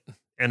about it.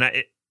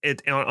 And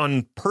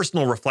on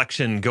personal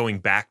reflection, going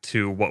back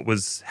to what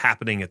was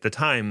happening at the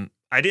time,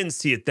 I didn't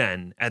see it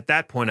then. At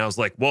that point, I was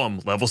like, well, I'm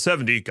level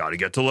 70, got to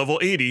get to level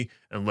 80.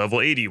 And level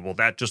 80, well,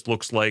 that just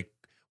looks like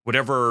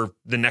whatever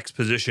the next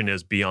position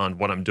is beyond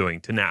what I'm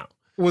doing to now.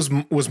 Was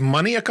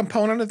money a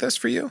component of this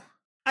for you?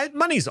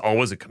 Money's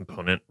always a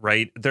component,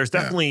 right? There's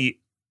definitely,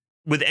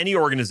 with any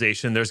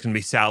organization, there's going to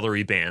be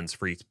salary bands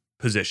for each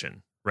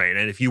position, right?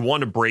 And if you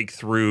want to break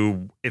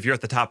through, if you're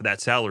at the top of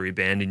that salary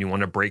band and you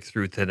want to break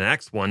through to the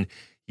next one,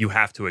 you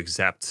have to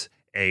accept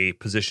a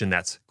position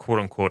that's quote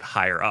unquote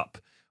higher up,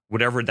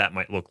 whatever that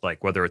might look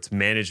like, whether it's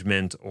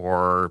management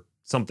or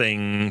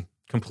something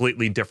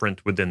completely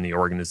different within the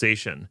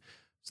organization.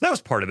 So that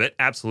was part of it.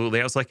 Absolutely.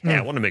 I was like, hey,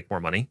 I want to make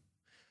more money.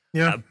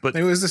 Yeah, but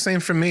it was the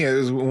same for me. It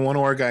was one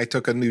org I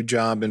took a new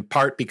job in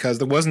part because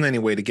there wasn't any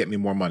way to get me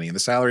more money. In the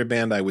salary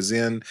band I was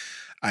in,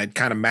 I'd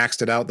kind of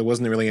maxed it out. There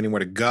wasn't really anywhere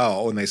to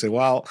go. And they said,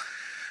 well,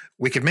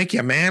 we could make you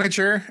a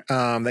manager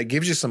that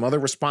gives you some other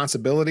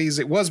responsibilities.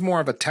 It was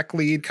more of a tech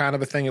lead kind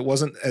of a thing. It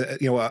wasn't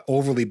an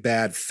overly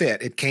bad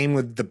fit. It came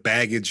with the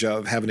baggage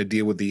of having to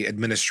deal with the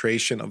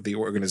administration of the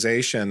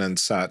organization and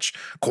such,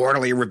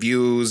 quarterly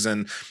reviews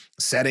and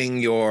setting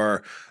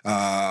your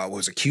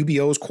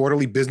QBOs,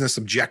 quarterly business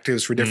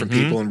objectives for different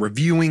people and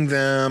reviewing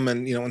them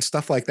and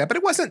stuff like that. But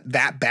it wasn't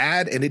that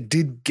bad, and it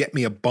did get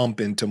me a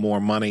bump into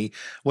more money.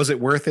 Was it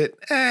worth it?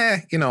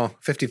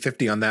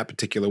 50-50 on that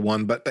particular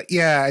one. But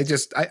yeah,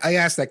 I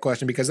asked that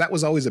question because that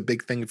was always a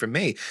big thing for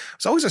me.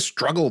 It's always a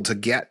struggle to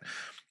get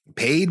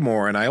paid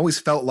more, and I always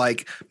felt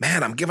like,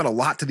 man, I'm giving a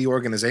lot to the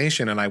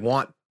organization, and I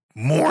want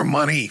more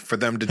money for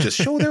them to just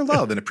show their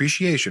love and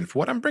appreciation for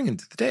what I'm bringing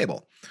to the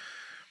table.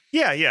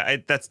 Yeah,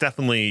 that's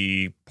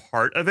definitely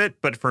part of it.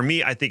 But for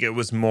me, I think it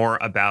was more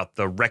about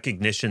the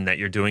recognition that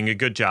you're doing a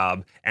good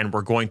job and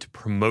we're going to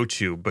promote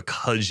you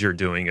because you're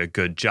doing a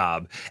good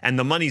job. And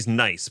the money's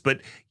nice.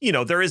 But,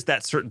 there is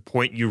that certain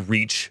point you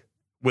reach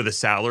with a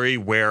salary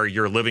where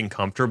you're living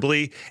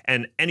comfortably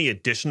and any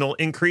additional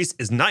increase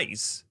is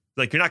nice.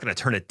 Like you're not going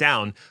to turn it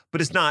down,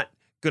 but it's not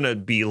going to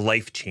be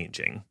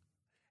life-changing.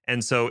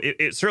 And so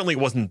it certainly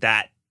wasn't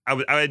that.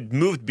 I had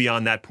moved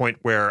beyond that point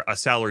where a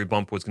salary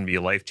bump was going to be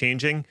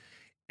life-changing.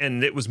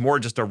 And it was more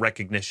just a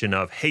recognition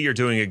of, hey, you're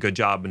doing a good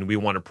job and we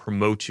want to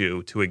promote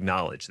you to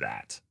acknowledge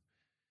that.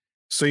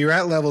 So you're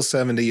at level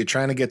 70, you're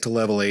trying to get to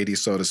level 80,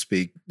 so to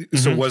speak.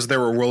 So was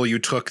there a role you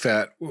took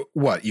that,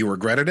 you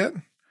regretted it?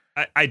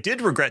 I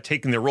did regret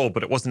taking the role,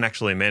 but it wasn't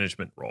actually a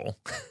management role.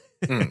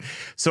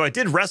 So I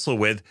did wrestle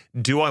with,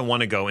 do I want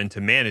to go into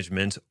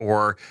management?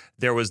 Or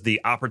there was the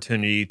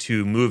opportunity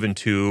to move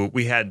into,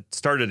 we had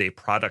started a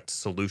product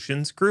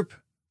solutions group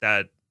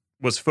that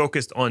was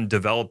focused on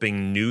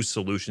developing new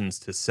solutions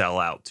to sell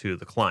out to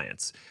the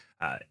clients,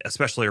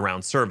 especially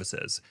around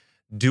services.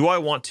 Do I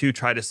want to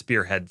try to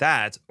spearhead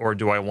that, or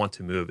do I want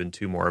to move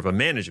into more of a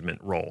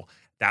management role?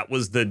 That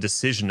was the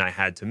decision I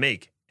had to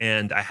make.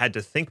 And I had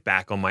to think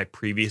back on my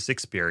previous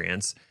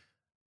experience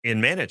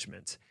in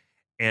management.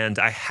 And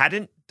I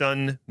hadn't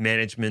done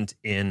management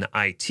in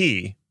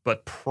IT,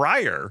 but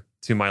prior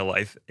to my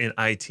life in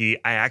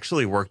IT, I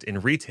actually worked in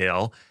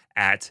retail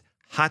at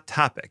Hot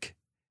Topic.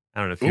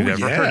 I don't know if you've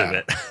ever heard of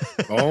it.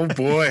 Oh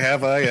boy,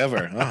 have I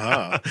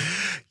ever.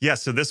 Yeah,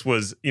 so this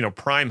was,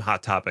 prime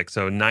Hot Topic.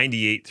 So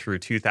 98 through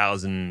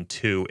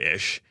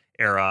 2002-ish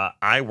era.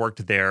 I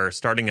worked there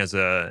starting as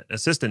an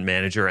assistant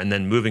manager and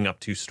then moving up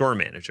to store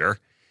manager.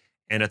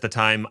 And at the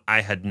time,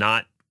 I had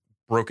not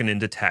broken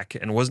into tech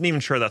and wasn't even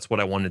sure that's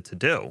what I wanted to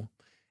do.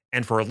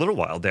 And for a little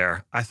while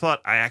there, I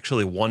thought I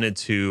actually wanted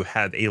to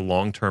have a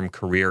long-term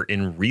career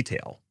in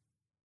retail.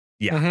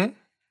 Yeah.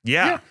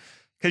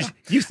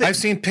 Because I've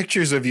seen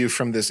pictures of you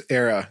from this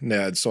era,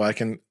 Ned, so I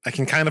can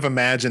kind of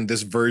imagine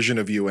this version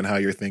of you and how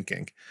you're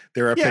thinking.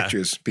 There are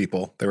pictures,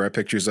 people. There are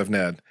pictures of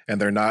Ned,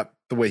 and they're not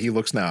the way he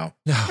looks now.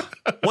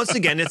 Once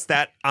again, it's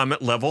that I'm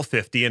at level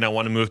 50 and I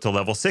want to move to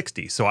level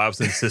 60. So I was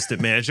an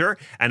assistant manager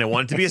and I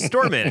wanted to be a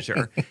store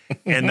manager.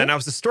 And then I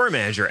was a store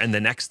manager. And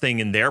the next thing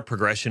in their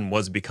progression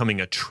was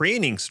becoming a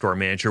training store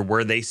manager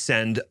where they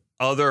send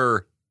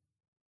other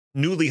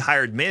newly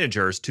hired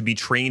managers to be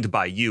trained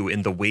by you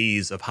in the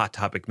ways of Hot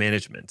Topic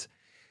management.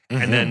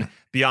 And then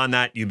beyond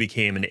that, you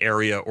became an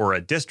area or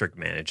a district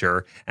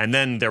manager. And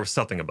then there was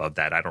something above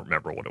that. I don't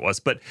remember what it was.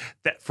 But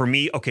that, for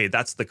me, okay,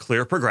 that's the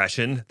clear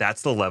progression.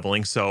 That's the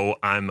leveling. So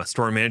I'm a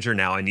store manager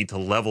now. I need to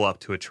level up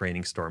to a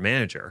training store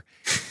manager.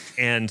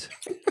 And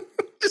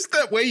just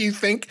that way you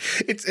think.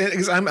 It's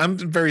I'm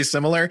very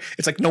similar.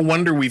 It's like, no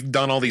wonder we've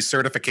done all these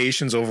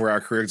certifications over our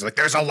careers. It's like,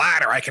 there's a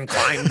ladder. I can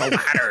climb the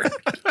ladder.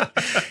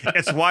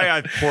 It's why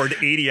I've poured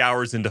 80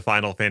 hours into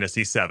Final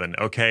Fantasy VII.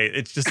 Okay.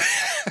 It's just,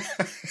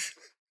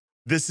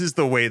 this is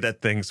the way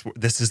that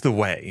this is the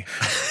way.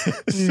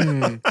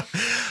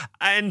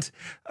 And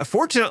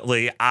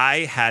fortunately,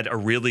 I had a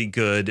really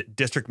good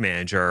district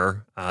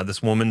manager,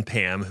 this woman,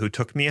 Pam, who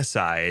took me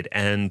aside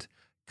and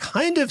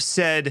kind of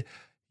said,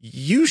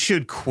 you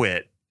should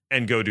quit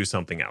and go do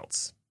something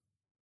else.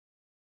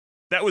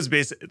 That was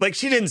basically, like,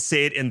 she didn't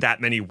say it in that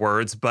many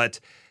words, but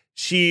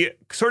she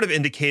sort of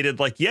indicated,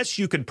 like, yes,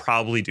 you could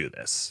probably do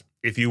this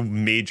if you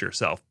made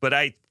yourself, but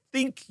I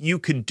think you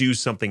could do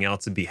something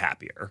else and be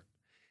happier.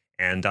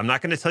 And I'm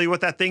not going to tell you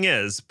what that thing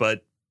is,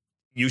 but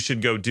you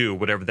should go do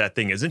whatever that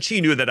thing is. And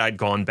she knew that I'd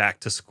gone back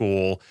to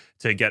school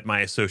to get my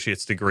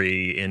associate's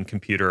degree in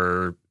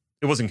computer.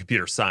 It wasn't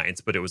computer science,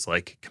 but it was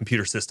like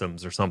computer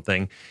systems or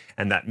something.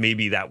 And that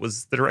maybe that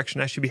was the direction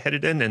I should be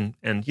headed in.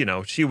 And you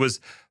know, she was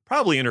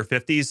probably in her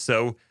 50s.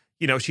 So,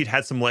 you know, she'd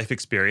had some life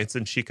experience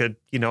and she could,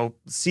 you know,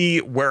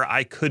 see where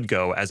I could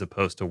go as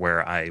opposed to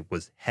where I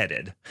was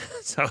headed.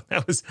 So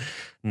that was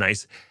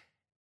nice.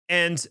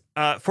 And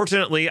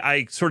fortunately,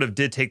 I sort of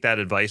did take that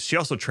advice. She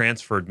also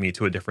transferred me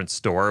to a different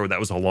store. That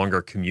was a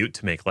longer commute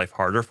to make life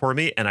harder for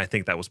me. And I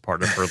think that was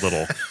part of her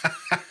little...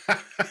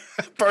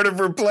 part of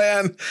her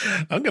plan.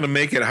 I'm going to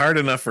make it hard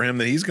enough for him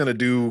that he's going to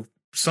do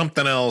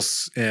something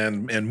else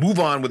and move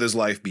on with his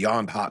life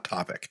beyond Hot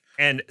Topic.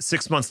 And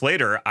 6 months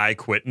later, I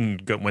quit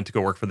and went to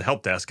go work for the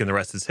help desk, and the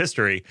rest is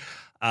history.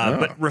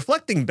 But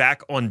reflecting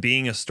back on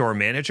being a store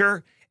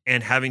manager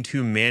and having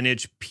to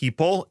manage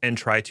people and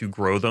try to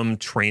grow them,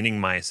 training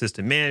my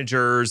assistant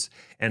managers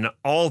and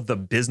all the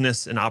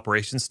business and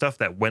operations stuff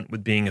that went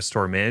with being a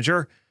store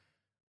manager,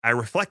 I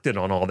reflected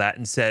on all that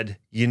and said,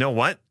 you know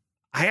what?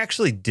 I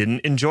actually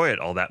didn't enjoy it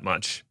all that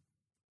much.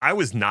 I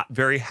was not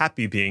very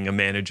happy being a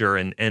manager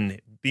and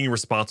being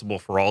responsible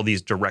for all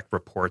these direct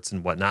reports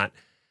and whatnot.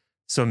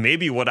 So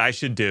maybe what I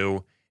should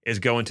do is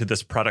go into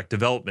this product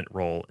development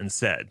role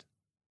instead.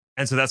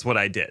 And so that's what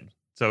I did.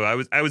 So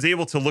I was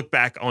able to look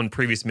back on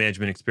previous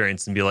management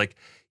experience and be like,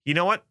 you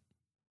know what?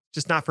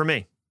 Just not for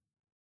me.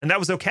 And that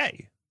was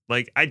okay.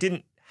 Like, I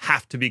didn't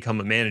have to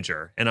become a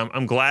manager. And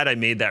I'm glad I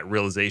made that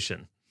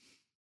realization.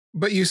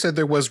 But you said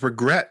there was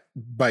regret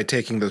by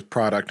taking the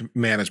product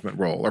management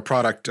role or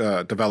product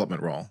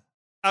development role.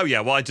 Oh,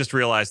 yeah. Well, I just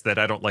realized that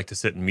I don't like to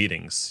sit in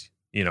meetings,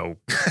 you know,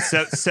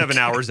 7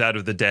 hours out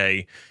of the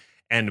day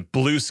and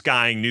blue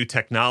skying new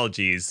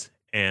technologies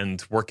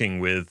and working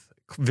with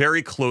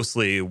very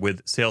closely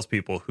with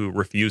salespeople who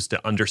refuse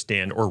to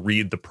understand or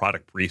read the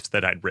product briefs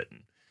that I'd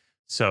written.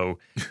 So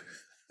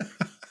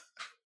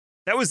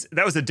that was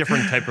a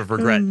different type of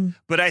regret.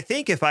 But I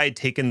think if I had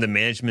taken the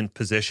management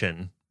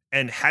position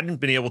and hadn't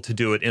been able to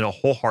do it in a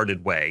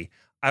wholehearted way,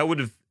 it would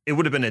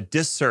have been a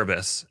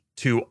disservice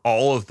to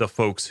all of the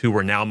folks who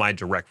were now my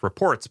direct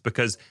reports,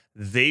 because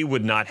they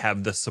would not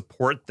have the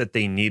support that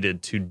they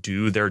needed to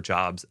do their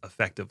jobs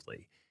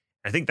effectively.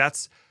 I think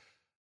that's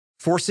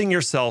forcing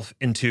yourself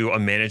into a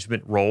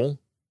management role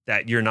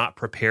that you're not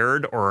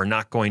prepared or are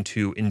not going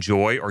to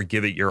enjoy or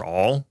give it your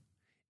all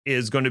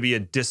is going to be a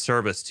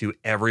disservice to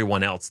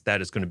everyone else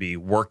that is going to be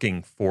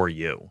working for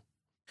you.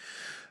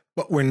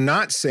 But we're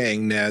not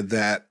saying, Ned,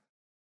 that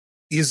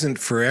isn't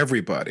for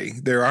everybody.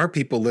 There are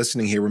people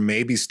listening here where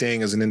maybe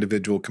staying as an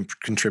individual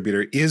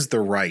contributor is the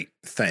right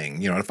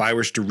thing. You know, if I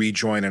was to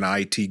rejoin an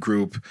IT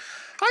group,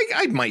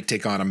 I might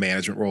take on a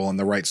management role in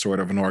the right sort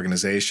of an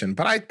organization,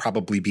 but I'd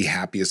probably be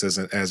happiest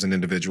as an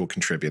individual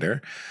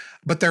contributor.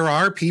 But there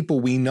are people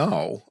we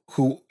know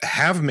who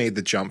have made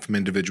the jump from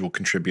individual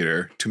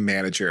contributor to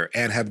manager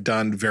and have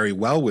done very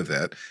well with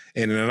it.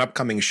 And in an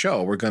upcoming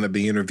show, we're going to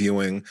be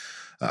interviewing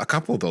a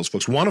couple of those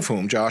folks, one of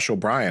whom, Josh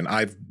O'Brien,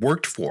 I've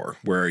worked for,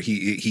 where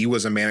he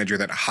was a manager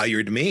that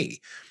hired me.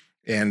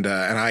 And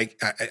I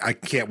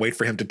can't wait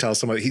for him to tell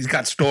somebody. He's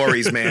got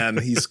stories, man.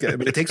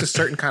 But it takes a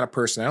certain kind of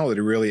personality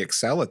to really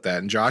excel at that.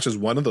 And Josh is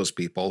one of those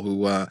people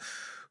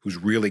who's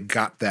really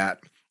got that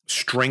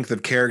strength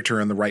of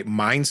character and the right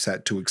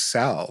mindset to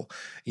excel,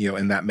 you know,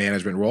 in that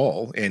management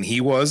role. And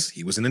he was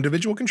an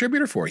individual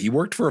contributor for it. He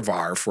worked for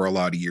VAR for a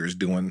lot of years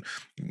doing,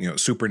 you know,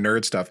 super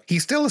nerd stuff. He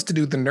still has to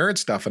do the nerd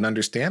stuff and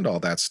understand all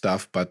that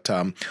stuff. But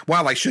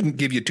while I shouldn't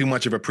give you too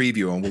much of a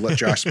preview, and we'll let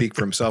Josh speak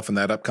for himself in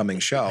that upcoming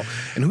show.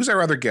 And who's our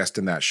other guest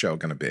in that show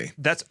going to be?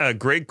 That's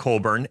Greg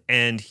Colburn,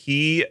 and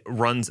he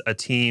runs a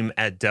team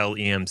at Dell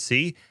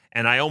EMC.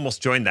 And I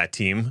almost joined that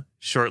team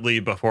shortly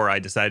before I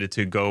decided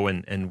to go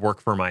and work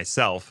for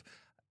myself,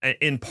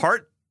 in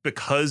part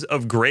because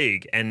of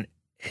Greg and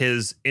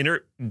his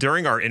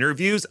during our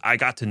interviews. I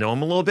got to know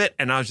him a little bit,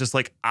 and I was just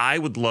like, I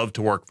would love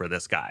to work for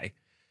this guy.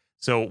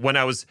 So when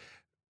I was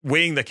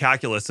weighing the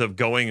calculus of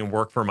going and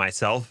work for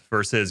myself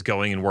versus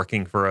going and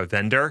working for a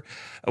vendor,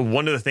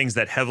 one of the things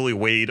that heavily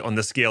weighed on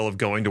the scale of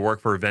going to work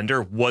for a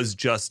vendor was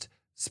just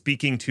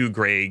speaking to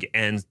Greg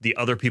and the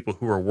other people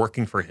who were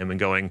working for him and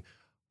going,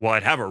 well,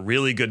 I'd have a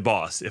really good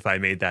boss if I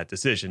made that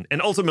decision.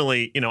 And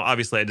ultimately,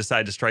 obviously I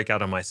decided to strike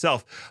out on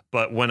myself.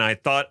 But when I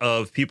thought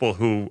of people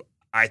who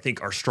I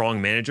think are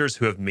strong managers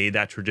who have made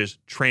that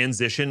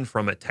transition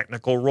from a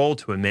technical role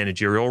to a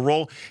managerial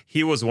role,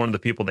 he was one of the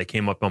people that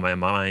came up on my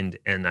mind.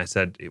 And I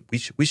said,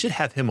 we should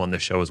have him on the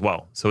show as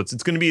well. So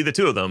it's going to be the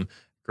two of them,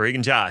 Greg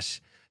and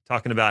Josh,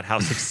 talking about how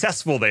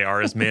successful they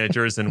are as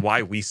managers and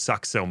why we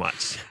suck so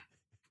much.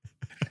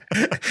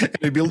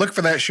 If you look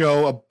for that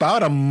show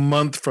about a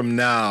month from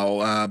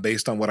now,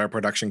 based on what our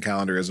production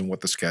calendar is and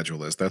what the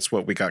schedule is, that's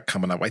what we got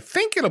coming up. I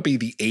think it'll be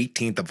the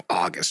 18th of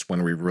August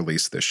when we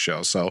release this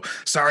show. So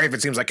sorry if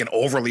it seems like an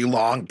overly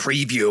long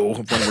preview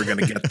of when we're going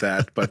to get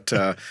that, but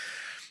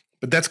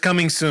that's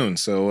coming soon.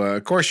 So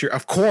of course you're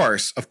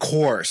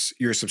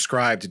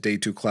subscribed to Day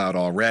 2 Cloud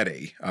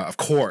already. Of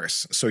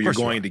course. So you're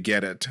going to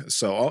get it.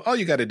 So all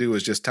you got to do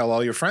is just tell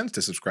all your friends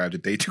to subscribe to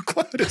Day 2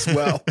 Cloud as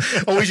well.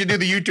 We should do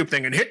the YouTube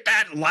thing and hit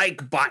that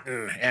like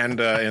button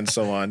and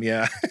so on.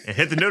 Yeah. And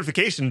hit the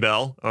notification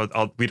bell.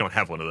 We don't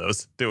have one of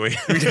those, do we?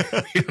 We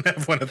don't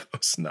have one of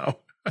those. No.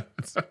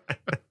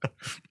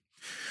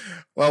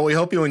 Well, we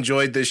hope you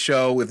enjoyed this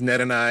show with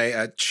Ned and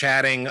I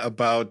chatting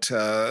about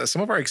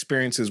some of our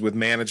experiences with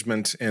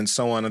management and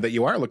so on, and that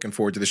you are looking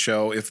forward to the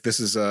show. If this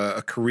is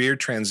a career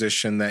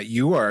transition that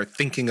you are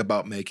thinking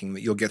about making,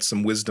 that you'll get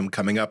some wisdom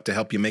coming up to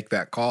help you make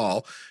that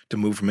call to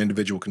move from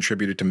individual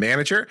contributor to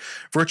manager.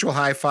 Virtual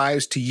high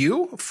fives to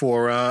you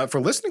for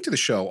listening to the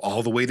show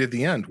all the way to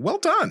the end. Well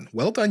done.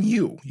 Well done,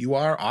 you. You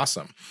are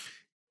awesome.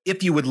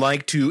 If you would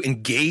like to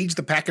engage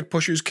the Packet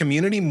Pushers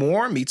community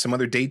more, meet some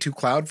other Day 2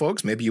 Cloud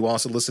folks, maybe you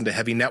also listen to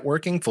Heavy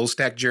Networking, Full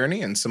Stack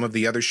Journey, and some of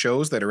the other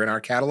shows that are in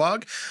our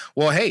catalog,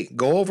 well, hey,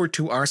 go over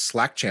to our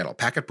Slack channel,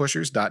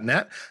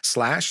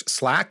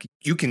 packetpushers.net/Slack.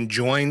 You can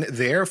join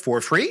there for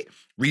free.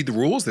 Read the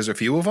rules. There's a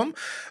few of them.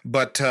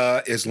 But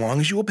as long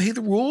as you obey the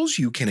rules,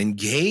 you can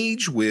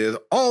engage with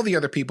all the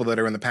other people that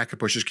are in the Packet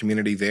Pushers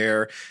community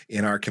there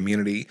in our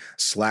community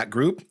Slack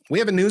group. We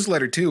have a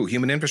newsletter too,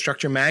 Human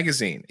Infrastructure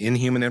Magazine. In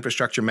Human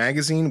Infrastructure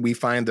Magazine, we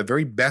find the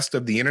very best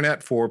of the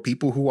internet for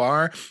people who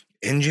are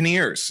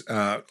engineers.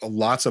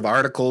 Lots of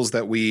articles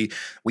that we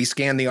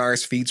scan the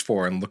RS feeds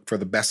for and look for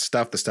the best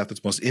stuff, the stuff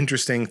that's most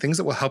interesting, things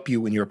that will help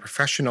you in your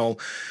professional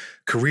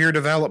career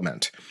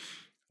development.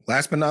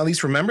 Last but not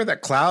least, remember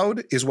that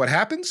cloud is what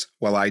happens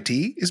while IT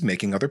is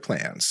making other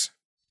plans.